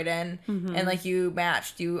like hop right in and like you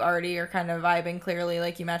matched? You already are kind of vibing clearly,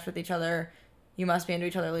 like you match with each other. You must be into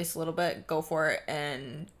each other at least a little bit. Go for it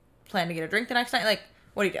and plan to get a drink the next night. Like,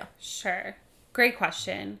 what do you do? Sure. Great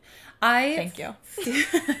question. Thank you.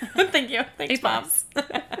 Thank you. Thanks, Pops.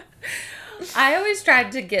 I always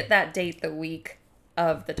tried to get that date the week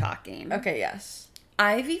of the talking. Okay, yes.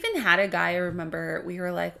 I've even had a guy, I remember, we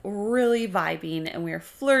were like really vibing and we were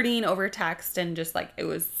flirting over text and just like, it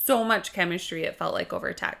was so much chemistry, it felt like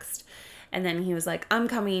over text. And then he was like, I'm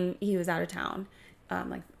coming. He was out of town,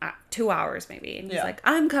 2 hours maybe. And he's like,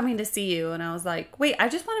 I'm coming to see you. And I was like, wait, I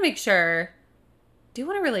just want to make sure. Do you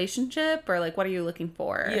want a relationship, or like, what are you looking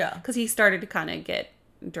for? Yeah. Because he started to kind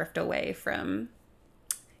of drift away from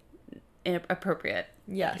inappropriate.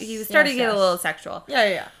 Yes. He started to get a little sexual.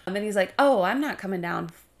 Yeah. And then he's like, oh, I'm not coming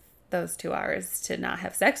down those 2 hours to not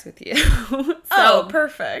have sex with you. So,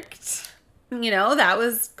 perfect. That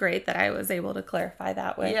was great that I was able to clarify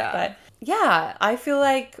that with. Yeah. But yeah, I feel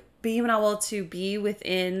like being able to be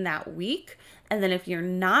within that week. And then if you're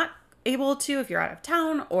not able to, if you're out of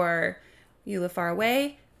town or you live far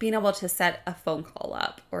away, being able to set a phone call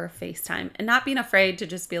up or a FaceTime and not being afraid to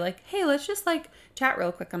just be like, hey, let's just like chat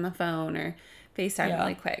real quick on the phone or FaceTime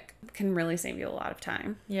really quick can really save you a lot of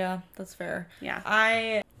time. Yeah, that's fair. Yeah.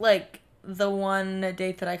 I, like, the one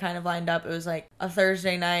date that I kind of lined up, it was like a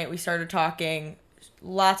Thursday night. We started talking,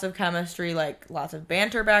 lots of chemistry, like lots of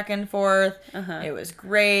banter back and forth. It was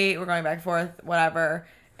great. We're going back and forth, whatever.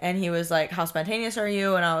 And he was like, how spontaneous are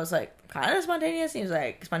you? And I was like, kind of spontaneous. And he was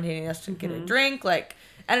like, spontaneous to get a drink. Like,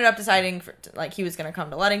 ended up deciding, like, he was going to come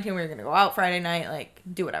to Ludington. We were going to go out Friday night, like,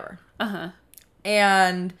 do whatever.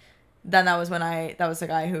 And then that was the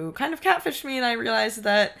guy who kind of catfished me. And I realized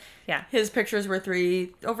that his pictures were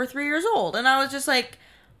over 3 years old. And I was just like,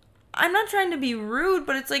 I'm not trying to be rude,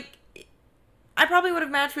 but it's like, I probably would have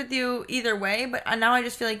matched with you either way, but now I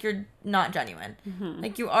just feel like you're not genuine.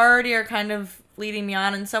 Like, you already are kind of leading me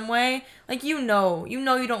on in some way. Like, you know you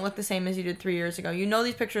don't look the same as you did 3 years ago. You know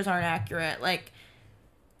these pictures aren't accurate. Like,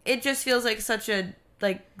 it just feels like such a,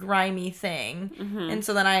 like, grimy thing. And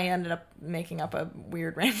so then I ended up making up a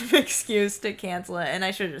weird random excuse to cancel it, and I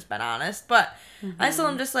should have just been honest. But I still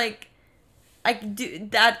am just like,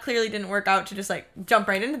 that clearly didn't work out to just, like, jump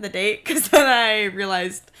right into the date, because then I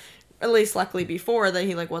realized, at least luckily before, that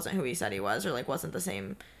he, like, wasn't who he said he was, or, like, wasn't the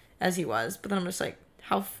same as he was. But then I'm just like,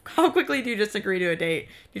 how quickly do you just agree to a date?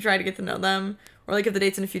 Do you try to get to know them? Or, like, if the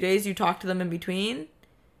date's in a few days, do you talk to them in between?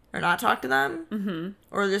 Or not talk to them?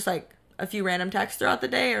 Or just, like, a few random texts throughout the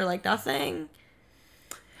day, or, like, nothing?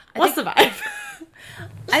 What's the vibe?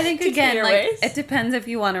 I think, again, like, it depends if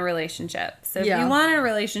you want a relationship. So if you want a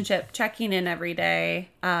relationship, checking in every day.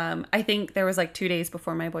 I think there was, like, 2 days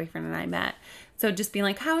before my boyfriend and I met. So just being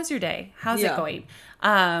like, how was your day? How's it going?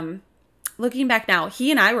 Looking back now, he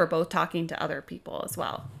and I were both talking to other people as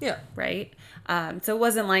well. Yeah. Right? So it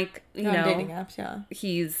wasn't like, you know, dating apps,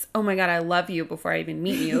 he's, oh my God, I love you before I even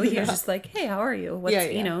meet you. He was just like, hey, how are you?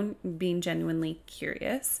 What's, you know, being genuinely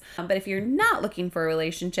curious. But if you're not looking for a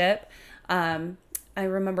relationship, I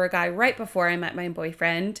remember a guy right before I met my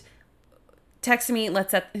boyfriend texted me,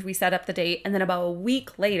 we set up the date. And then about a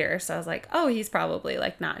week later, so I was like, oh, he's probably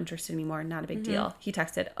like not interested anymore. Not a big deal. He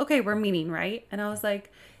texted, okay, we're meeting, right? And I was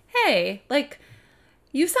like, hey, like,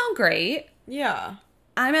 you sound great. Yeah.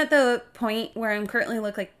 I'm at the point where I'm currently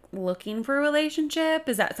looking for a relationship.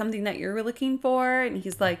 Is that something that you're looking for? And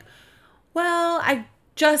he's like, well, I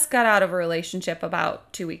just got out of a relationship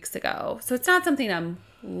about 2 weeks ago. So it's not something I'm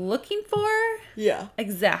looking for. Yeah.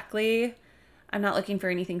 Exactly. I'm not looking for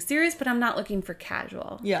anything serious, but I'm not looking for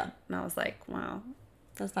casual. Yeah. And I was like, wow.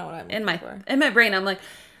 That's not what I'm looking for. In my brain, I'm like,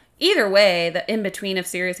 either way, the in-between of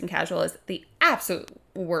serious and casual is the absolute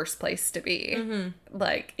worst place to be.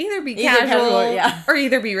 Like, either be casual or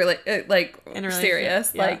either be really,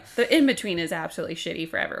 serious. Yeah. Like, the in-between is absolutely shitty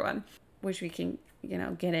for everyone, which we can, you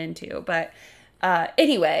know, get into. But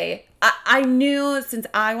anyway, I knew since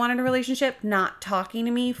I wanted a relationship, not talking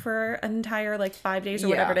to me for an entire, like, 5 days or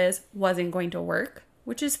whatever it is, wasn't going to work,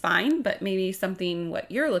 which is fine. But maybe something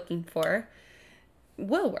what you're looking for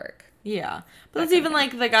will work. Yeah. But that's even,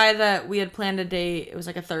 like, the guy that we had planned a date. It was,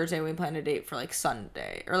 like, a Thursday. We planned a date for, like,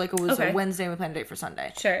 Sunday. Or, like, it was a Wednesday. We planned a date for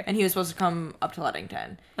Sunday. Sure. And he was supposed to come up to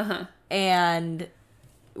Ludington. And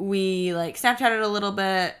we, like, Snapchatted a little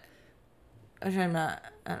bit. Which I don't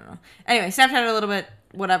know. Anyway, Snapchatted a little bit.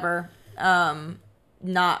 Whatever.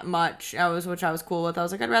 Not much. Which I was cool with. I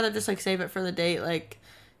was like, I'd rather just, like, save it for the date. Like,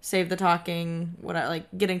 save the talking,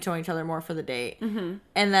 getting to know each other more for the date. And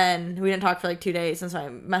then we didn't talk for like 2 days, and so I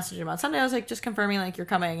messaged him on Sunday. I was like, just confirming, like, you're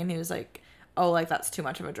coming. And he was like, oh, like, that's too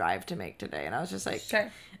much of a drive to make today. And I was just like,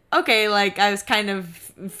 sure. Okay, like, I was kind of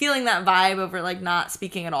feeling that vibe over, like, not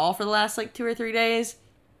speaking at all for the last, like, 2 or 3 days.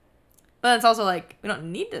 But it's also like, we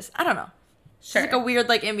don't need this. I don't know. Sure. It's like a weird,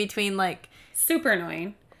 like, in between, like, super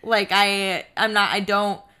annoying. Like, I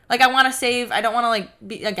want to save, I don't want to, like,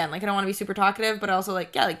 be, again, like, I don't want to be super talkative, but also,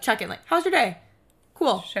 like, yeah, like, check in, like, how's your day?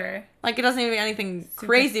 Cool. Sure. Like, it doesn't even be anything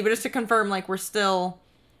crazy, but just to confirm, like, we're still,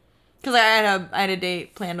 because I had a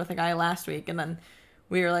date planned with a guy last week, and then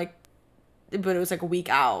we were, like, but it was, like, a week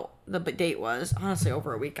out. The date was, honestly,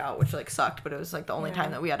 over a week out, which, like, sucked, but it was, like, the only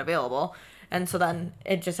time that we had available. And so then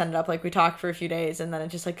it just ended up, like, we talked for a few days, and then it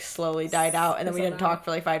just, like, slowly died out, and then we didn't talk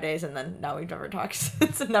for, like, 5 days, and then now we've never talked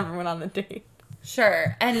since and never went on the date.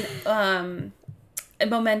 Sure. And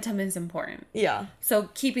momentum is important. Yeah. So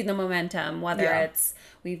keeping the momentum, whether it's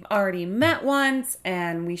we've already met once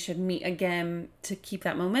and we should meet again to keep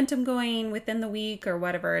that momentum going within the week or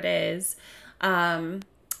whatever it is.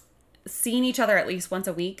 Seeing each other at least once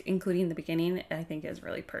a week, including the beginning, I think is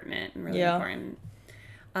really pertinent and really important.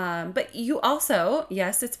 But you also,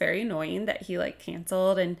 yes, it's very annoying that he, like,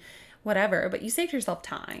 canceled, and whatever, but you saved yourself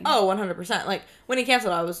time. Oh, 100%. Like, when he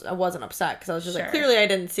canceled, I wasn't upset, because I was just like, clearly I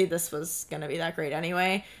didn't see this was going to be that great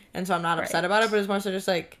anyway, and so I'm not upset about it, but it's more so just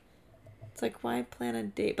like, it's like, why plan a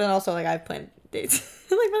date? But also, like, I've planned dates.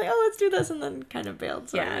 Like, we're like, oh, let's do this, and then kind of bailed.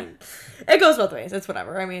 So, I mean, it goes both ways. It's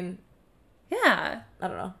whatever. I mean, yeah. I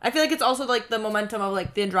don't know. I feel like it's also, like, the momentum of,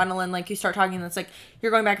 like, the adrenaline. Like, you start talking, and it's like,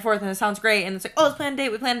 you're going back and forth, and it sounds great, and it's like, oh, let's plan a date.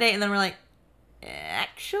 We plan a date, and then we're like,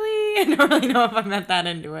 actually, I don't really know if I'm that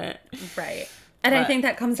into it. Right. And I think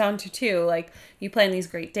that comes down to, too, like, you plan these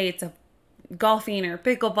great dates of golfing or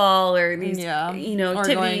pickleball or these, you know,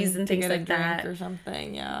 activities and things like that. Or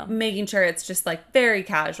something, Making sure it's just, like, very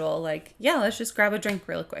casual. Like, yeah, let's just grab a drink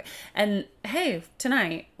real quick. And, hey,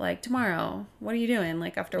 tonight, like, tomorrow, what are you doing?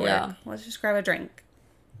 Like, after work, let's just grab a drink.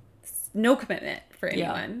 No commitment for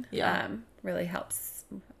anyone. Really helps,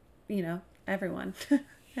 you know, everyone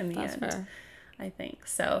in the end. Fair. I think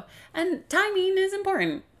so. And timing is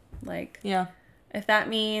important. Like, if that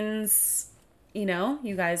means, you know,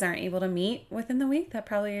 you guys aren't able to meet within the week, that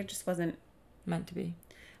probably just wasn't meant to be.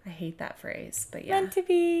 I hate that phrase, but yeah. Meant to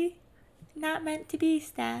be. Not meant to be,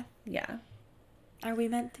 Steph. Yeah. Are we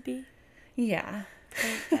meant to be? Yeah.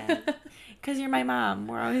 Because you're my mom.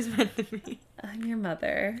 We're always meant to be. I'm your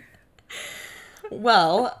mother.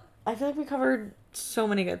 Well, I feel like we covered so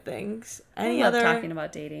many good things. I love talking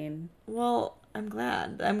about dating. Well, I'm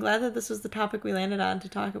glad. I'm glad that this was the topic we landed on to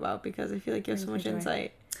talk about, because I feel like you have so much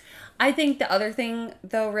insight. I think the other thing,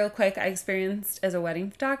 though, real quick, I experienced as a wedding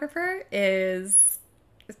photographer is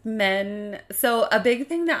men. So a big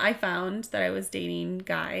thing that I found that I was dating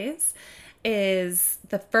guys is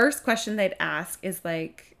the first question they'd ask is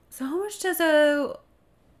like, so how much does a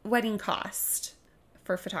wedding cost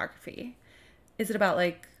for photography? Is it about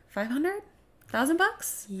like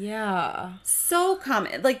 $500,000? Yeah. So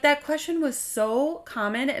common. Like, that question was so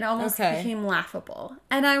common, it almost became laughable.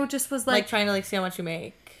 And I just was like trying to like see how much you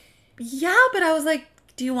make. Yeah, but I was like,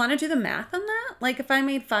 do you want to do the math on that? Like, if I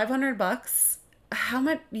made $500, how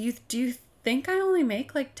much do you think I only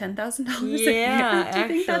make like $10,000 a year? Do you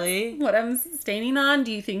think that's what I'm sustaining on?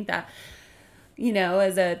 Do you think that, you know,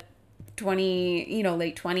 as a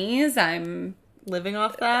late 20s, I'm living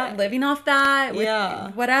off that?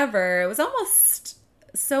 With whatever. It was almost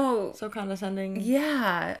so condescending.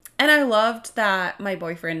 Yeah. And I loved that my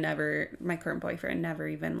current boyfriend never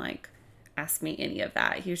even like asked me any of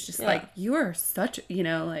that. He was just like, you are such, you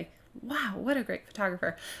know, like, wow, what a great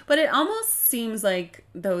photographer. But it almost seems like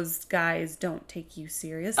those guys don't take you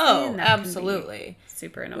seriously. Oh, and that absolutely.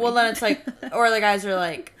 Super annoying. Well, then it's like, or the guys are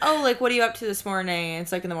like, oh, like, what are you up to this morning? And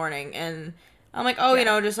it's like in the morning. And I'm like, oh, you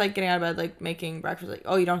know, just like getting out of bed, like making breakfast. Like,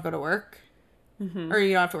 oh, you don't go to work? Mm-hmm. Or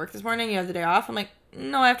you don't have to work this morning? You have the day off? I'm like,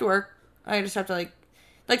 no, I have to work. I just have to like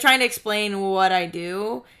trying to explain what I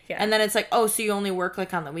do. Yeah. And then it's like, oh, so you only work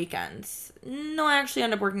like on the weekends? No, I actually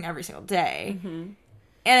end up working every single day. Mm-hmm.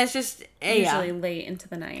 And it's just usually late into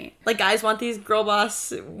the night. Like, guys want these girl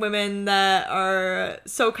boss women that are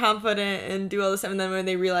so confident and do all this stuff, and then when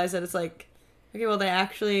they realize that it's like, okay, well,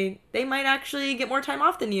 they might actually get more time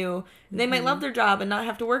off than you. Mm-hmm. They might love their job and not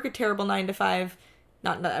have to work a terrible 9 to 5.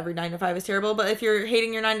 Not every 9 to 5 is terrible, but if you're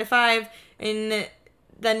hating your 9 to 5 and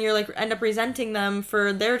then you're like end up resenting them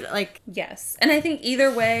for their like. Yes. And I think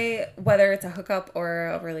either way, whether it's a hookup or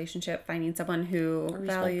a relationship, finding someone who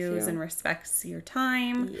values and respects your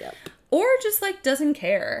time, or just like doesn't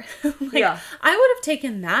care. I would have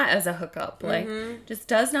taken that as a hookup. Like, just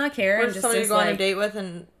does not care, or and just somebody to go on a date with,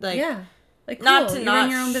 and like, like, cool, not to you not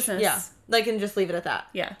run your own business, like, and just leave it at that.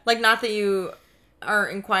 Yeah, like, not that you are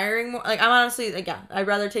inquiring more. Like, I'm honestly like, I'd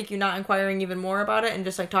rather take you not inquiring even more about it and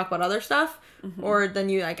just like talk about other stuff, or then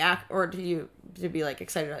you like act, or to be like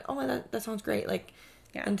excited, like, oh my, that sounds great, like,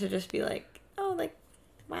 and to just be like, oh, like,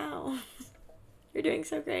 wow, you're doing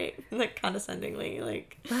so great, like, condescendingly,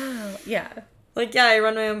 like, wow, yeah, like, I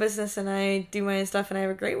run my own business and I do my own stuff and I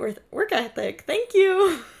have a great work ethic. Thank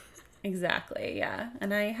you. Exactly. Yeah,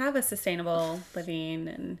 and I have a sustainable living,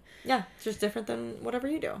 and it's just different than whatever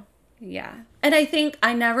you do. Yeah. And I think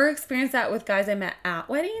I never experienced that with guys I met at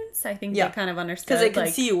weddings. I think they kind of understood. Because they can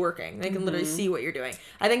see you working. They can literally see what you're doing.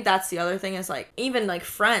 I think that's the other thing is, like, even, like,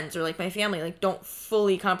 friends or, like, my family, like, don't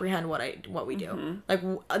fully comprehend what we do. Like,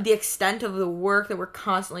 the extent of the work that we're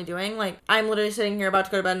constantly doing. Like, I'm literally sitting here about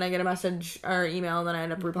to go to bed and I get a message or email and then I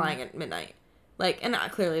end up replying at midnight. Like, and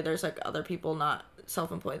clearly there's, like, other people not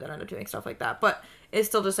self-employed that end up doing stuff like that. But it's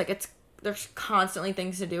still just, like, there's constantly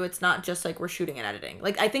things to do. It's not just like we're shooting and editing.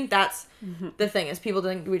 Like, I think that's the thing is people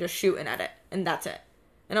think we just shoot and edit and that's it.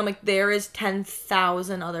 And I'm like, there is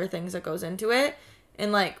 10,000 other things that goes into it.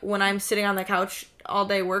 And like, when I'm sitting on the couch all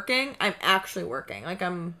day working, I'm actually working. Like,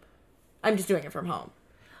 I'm just doing it from home.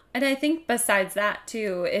 And I think besides that,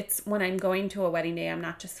 too, it's when I'm going to a wedding day, I'm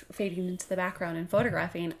not just fading into the background and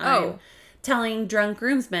photographing. I'm telling drunk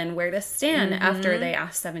groomsmen where to stand after they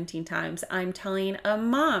ask 17 times. I'm telling a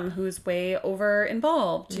mom who's way over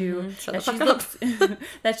involved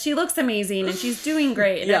that she looks amazing and she's doing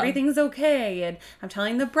great and everything's okay. And I'm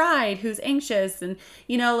telling the bride who's anxious. And,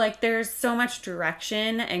 you know, like, there's so much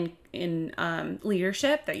direction and in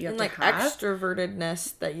leadership that you have to have. Like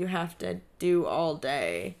extrovertedness that you have to do all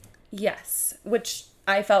day. Yes, which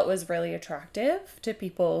I felt was really attractive to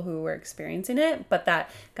people who were experiencing it, but that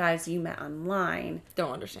guys you met online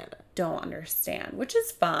don't understand, which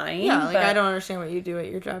is fine. Yeah, like, I don't understand what you do at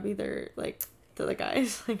your job either, like, to the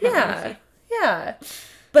guys. Like, yeah.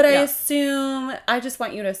 But I just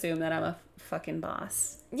want you to assume that I'm a fucking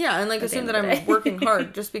boss. Yeah, and, like, assume that I'm working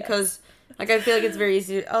hard just because, like, I feel like it's very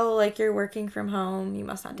easy to, like, you're working from home, you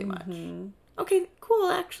must not do much. Okay, cool,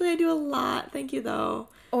 actually, I do a lot. Thank you, though.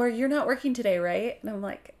 Or you're not working today, right? And I'm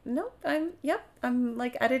like, nope, I'm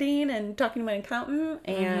like editing and talking to my accountant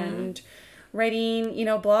and writing, you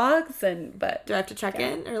know, blogs but do I have to check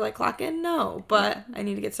in or like clock in? No, but I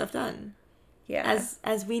need to get stuff done. Yeah.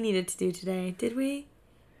 As we needed to do today. Did we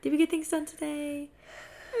get things done today?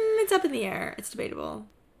 It's up in the air. It's debatable.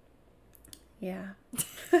 Yeah.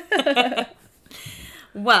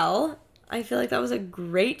 Well, I feel like that was a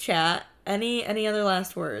great chat. Any other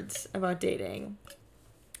last words about dating?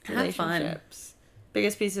 Have fun.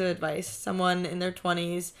 Biggest piece of advice. Someone in their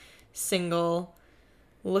 20s, single,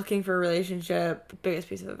 looking for a relationship. Biggest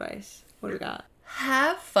piece of advice. What do we got?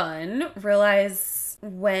 Have fun. Realize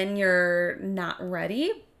when you're not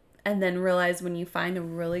ready. And then realize when you find a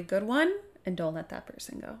really good one. And don't let that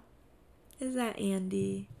person go. Is that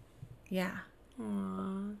Andy? Yeah.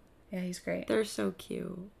 Aww. Yeah, he's great. They're so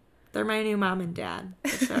cute. They're my new mom and dad,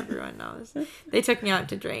 just so everyone knows. They took me out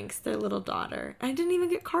to drinks, their little daughter. I didn't even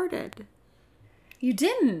get carded. You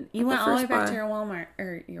didn't? You went all the way back to your Walmart.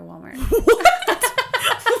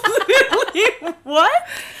 Literally, what?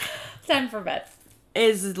 Time for bed.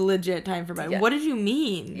 Is legit time for bed. Yeah. What did you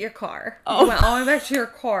mean? Your car. Oh. You went all the way back to your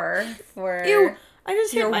car for your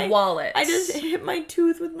wallet. I just hit my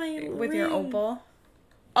tooth with my With your opal.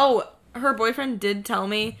 Oh, her boyfriend did tell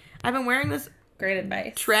me, I've been wearing this great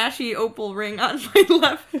advice. Trashy opal ring on my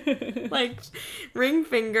left, like, ring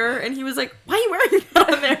finger, and he was like, "Why are you wearing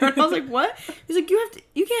that on there?" And I was like, "What?" He's like, "You can't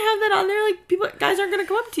have that on there. Like, guys aren't gonna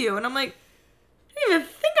come up to you." And I'm like, I didn't even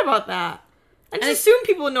think about that. I just assume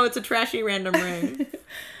people know it's a trashy random ring.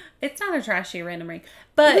 It's not a trashy random ring,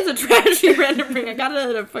 but it is a trashy random ring. I got it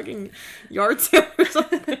at a fucking yard sale or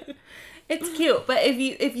something. It's cute, but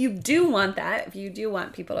if you do want that, if you do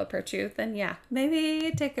want people to approach you, then yeah, maybe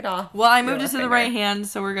take it off. Well, I moved it to the right hand,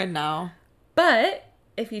 so we're good now. But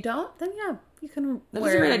if you don't, then yeah, you can wear it. That's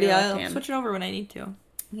a great idea. I'll switch it over when I need to.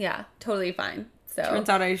 Yeah, totally fine. So turns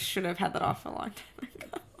out I should have had that off a long time ago.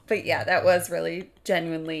 But yeah, that was really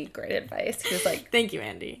genuinely great advice. He was like, "Thank you,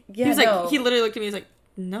 Andy." Yeah, he was like, he literally looked at me. He was like,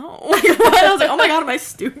 "No." I was like, "Oh my god, am I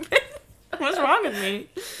stupid? What's wrong with me?"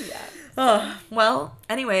 Yeah. Oh, well,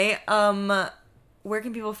 anyway, where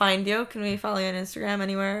can people find you? Can we follow you on Instagram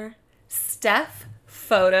anywhere? Steph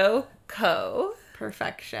Photo Co.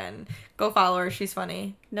 Perfection. Go follow her. She's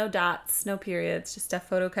funny. No dots, no periods, just Steph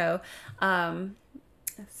Photo Co.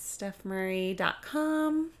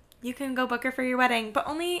 StephMurray.com. You can go book her for your wedding, but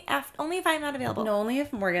only if I'm not available. No, only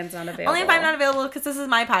if Morgan's not available. Only if I'm not available, because this is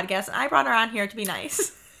my podcast, and I brought her on here to be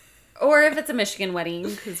nice. Or if it's a Michigan wedding,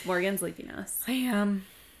 because Morgan's leaving us.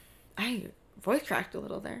 I voice cracked a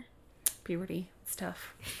little there. Puberty. It's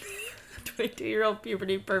tough. 22-year-old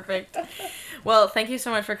puberty. Perfect. Well, thank you so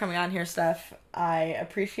much for coming on here, Steph. I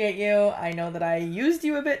appreciate you. I know that I used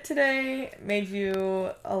you a bit today. Made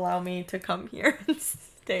you allow me to come here and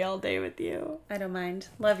stay all day with you. I don't mind.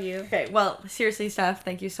 Love you. Okay, well, seriously, Steph,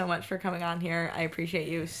 thank you so much for coming on here. I appreciate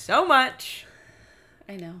you so much.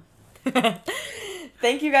 I know.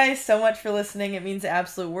 Thank you guys so much for listening. It means the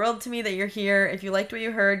absolute world to me that you're here. If you liked what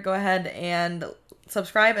you heard, go ahead and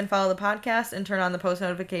subscribe and follow the podcast and turn on the post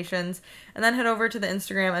notifications. And then head over to the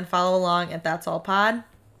Instagram and follow along at That's All Pod.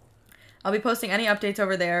 I'll be posting any updates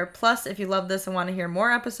over there. Plus, if you love this and want to hear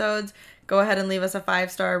more episodes, go ahead and leave us a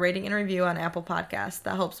 5-star rating and review on Apple Podcasts.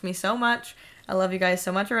 That helps me so much. I love you guys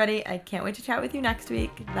so much already. I can't wait to chat with you next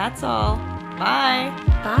week. That's all. Bye.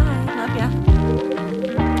 Bye. Love ya.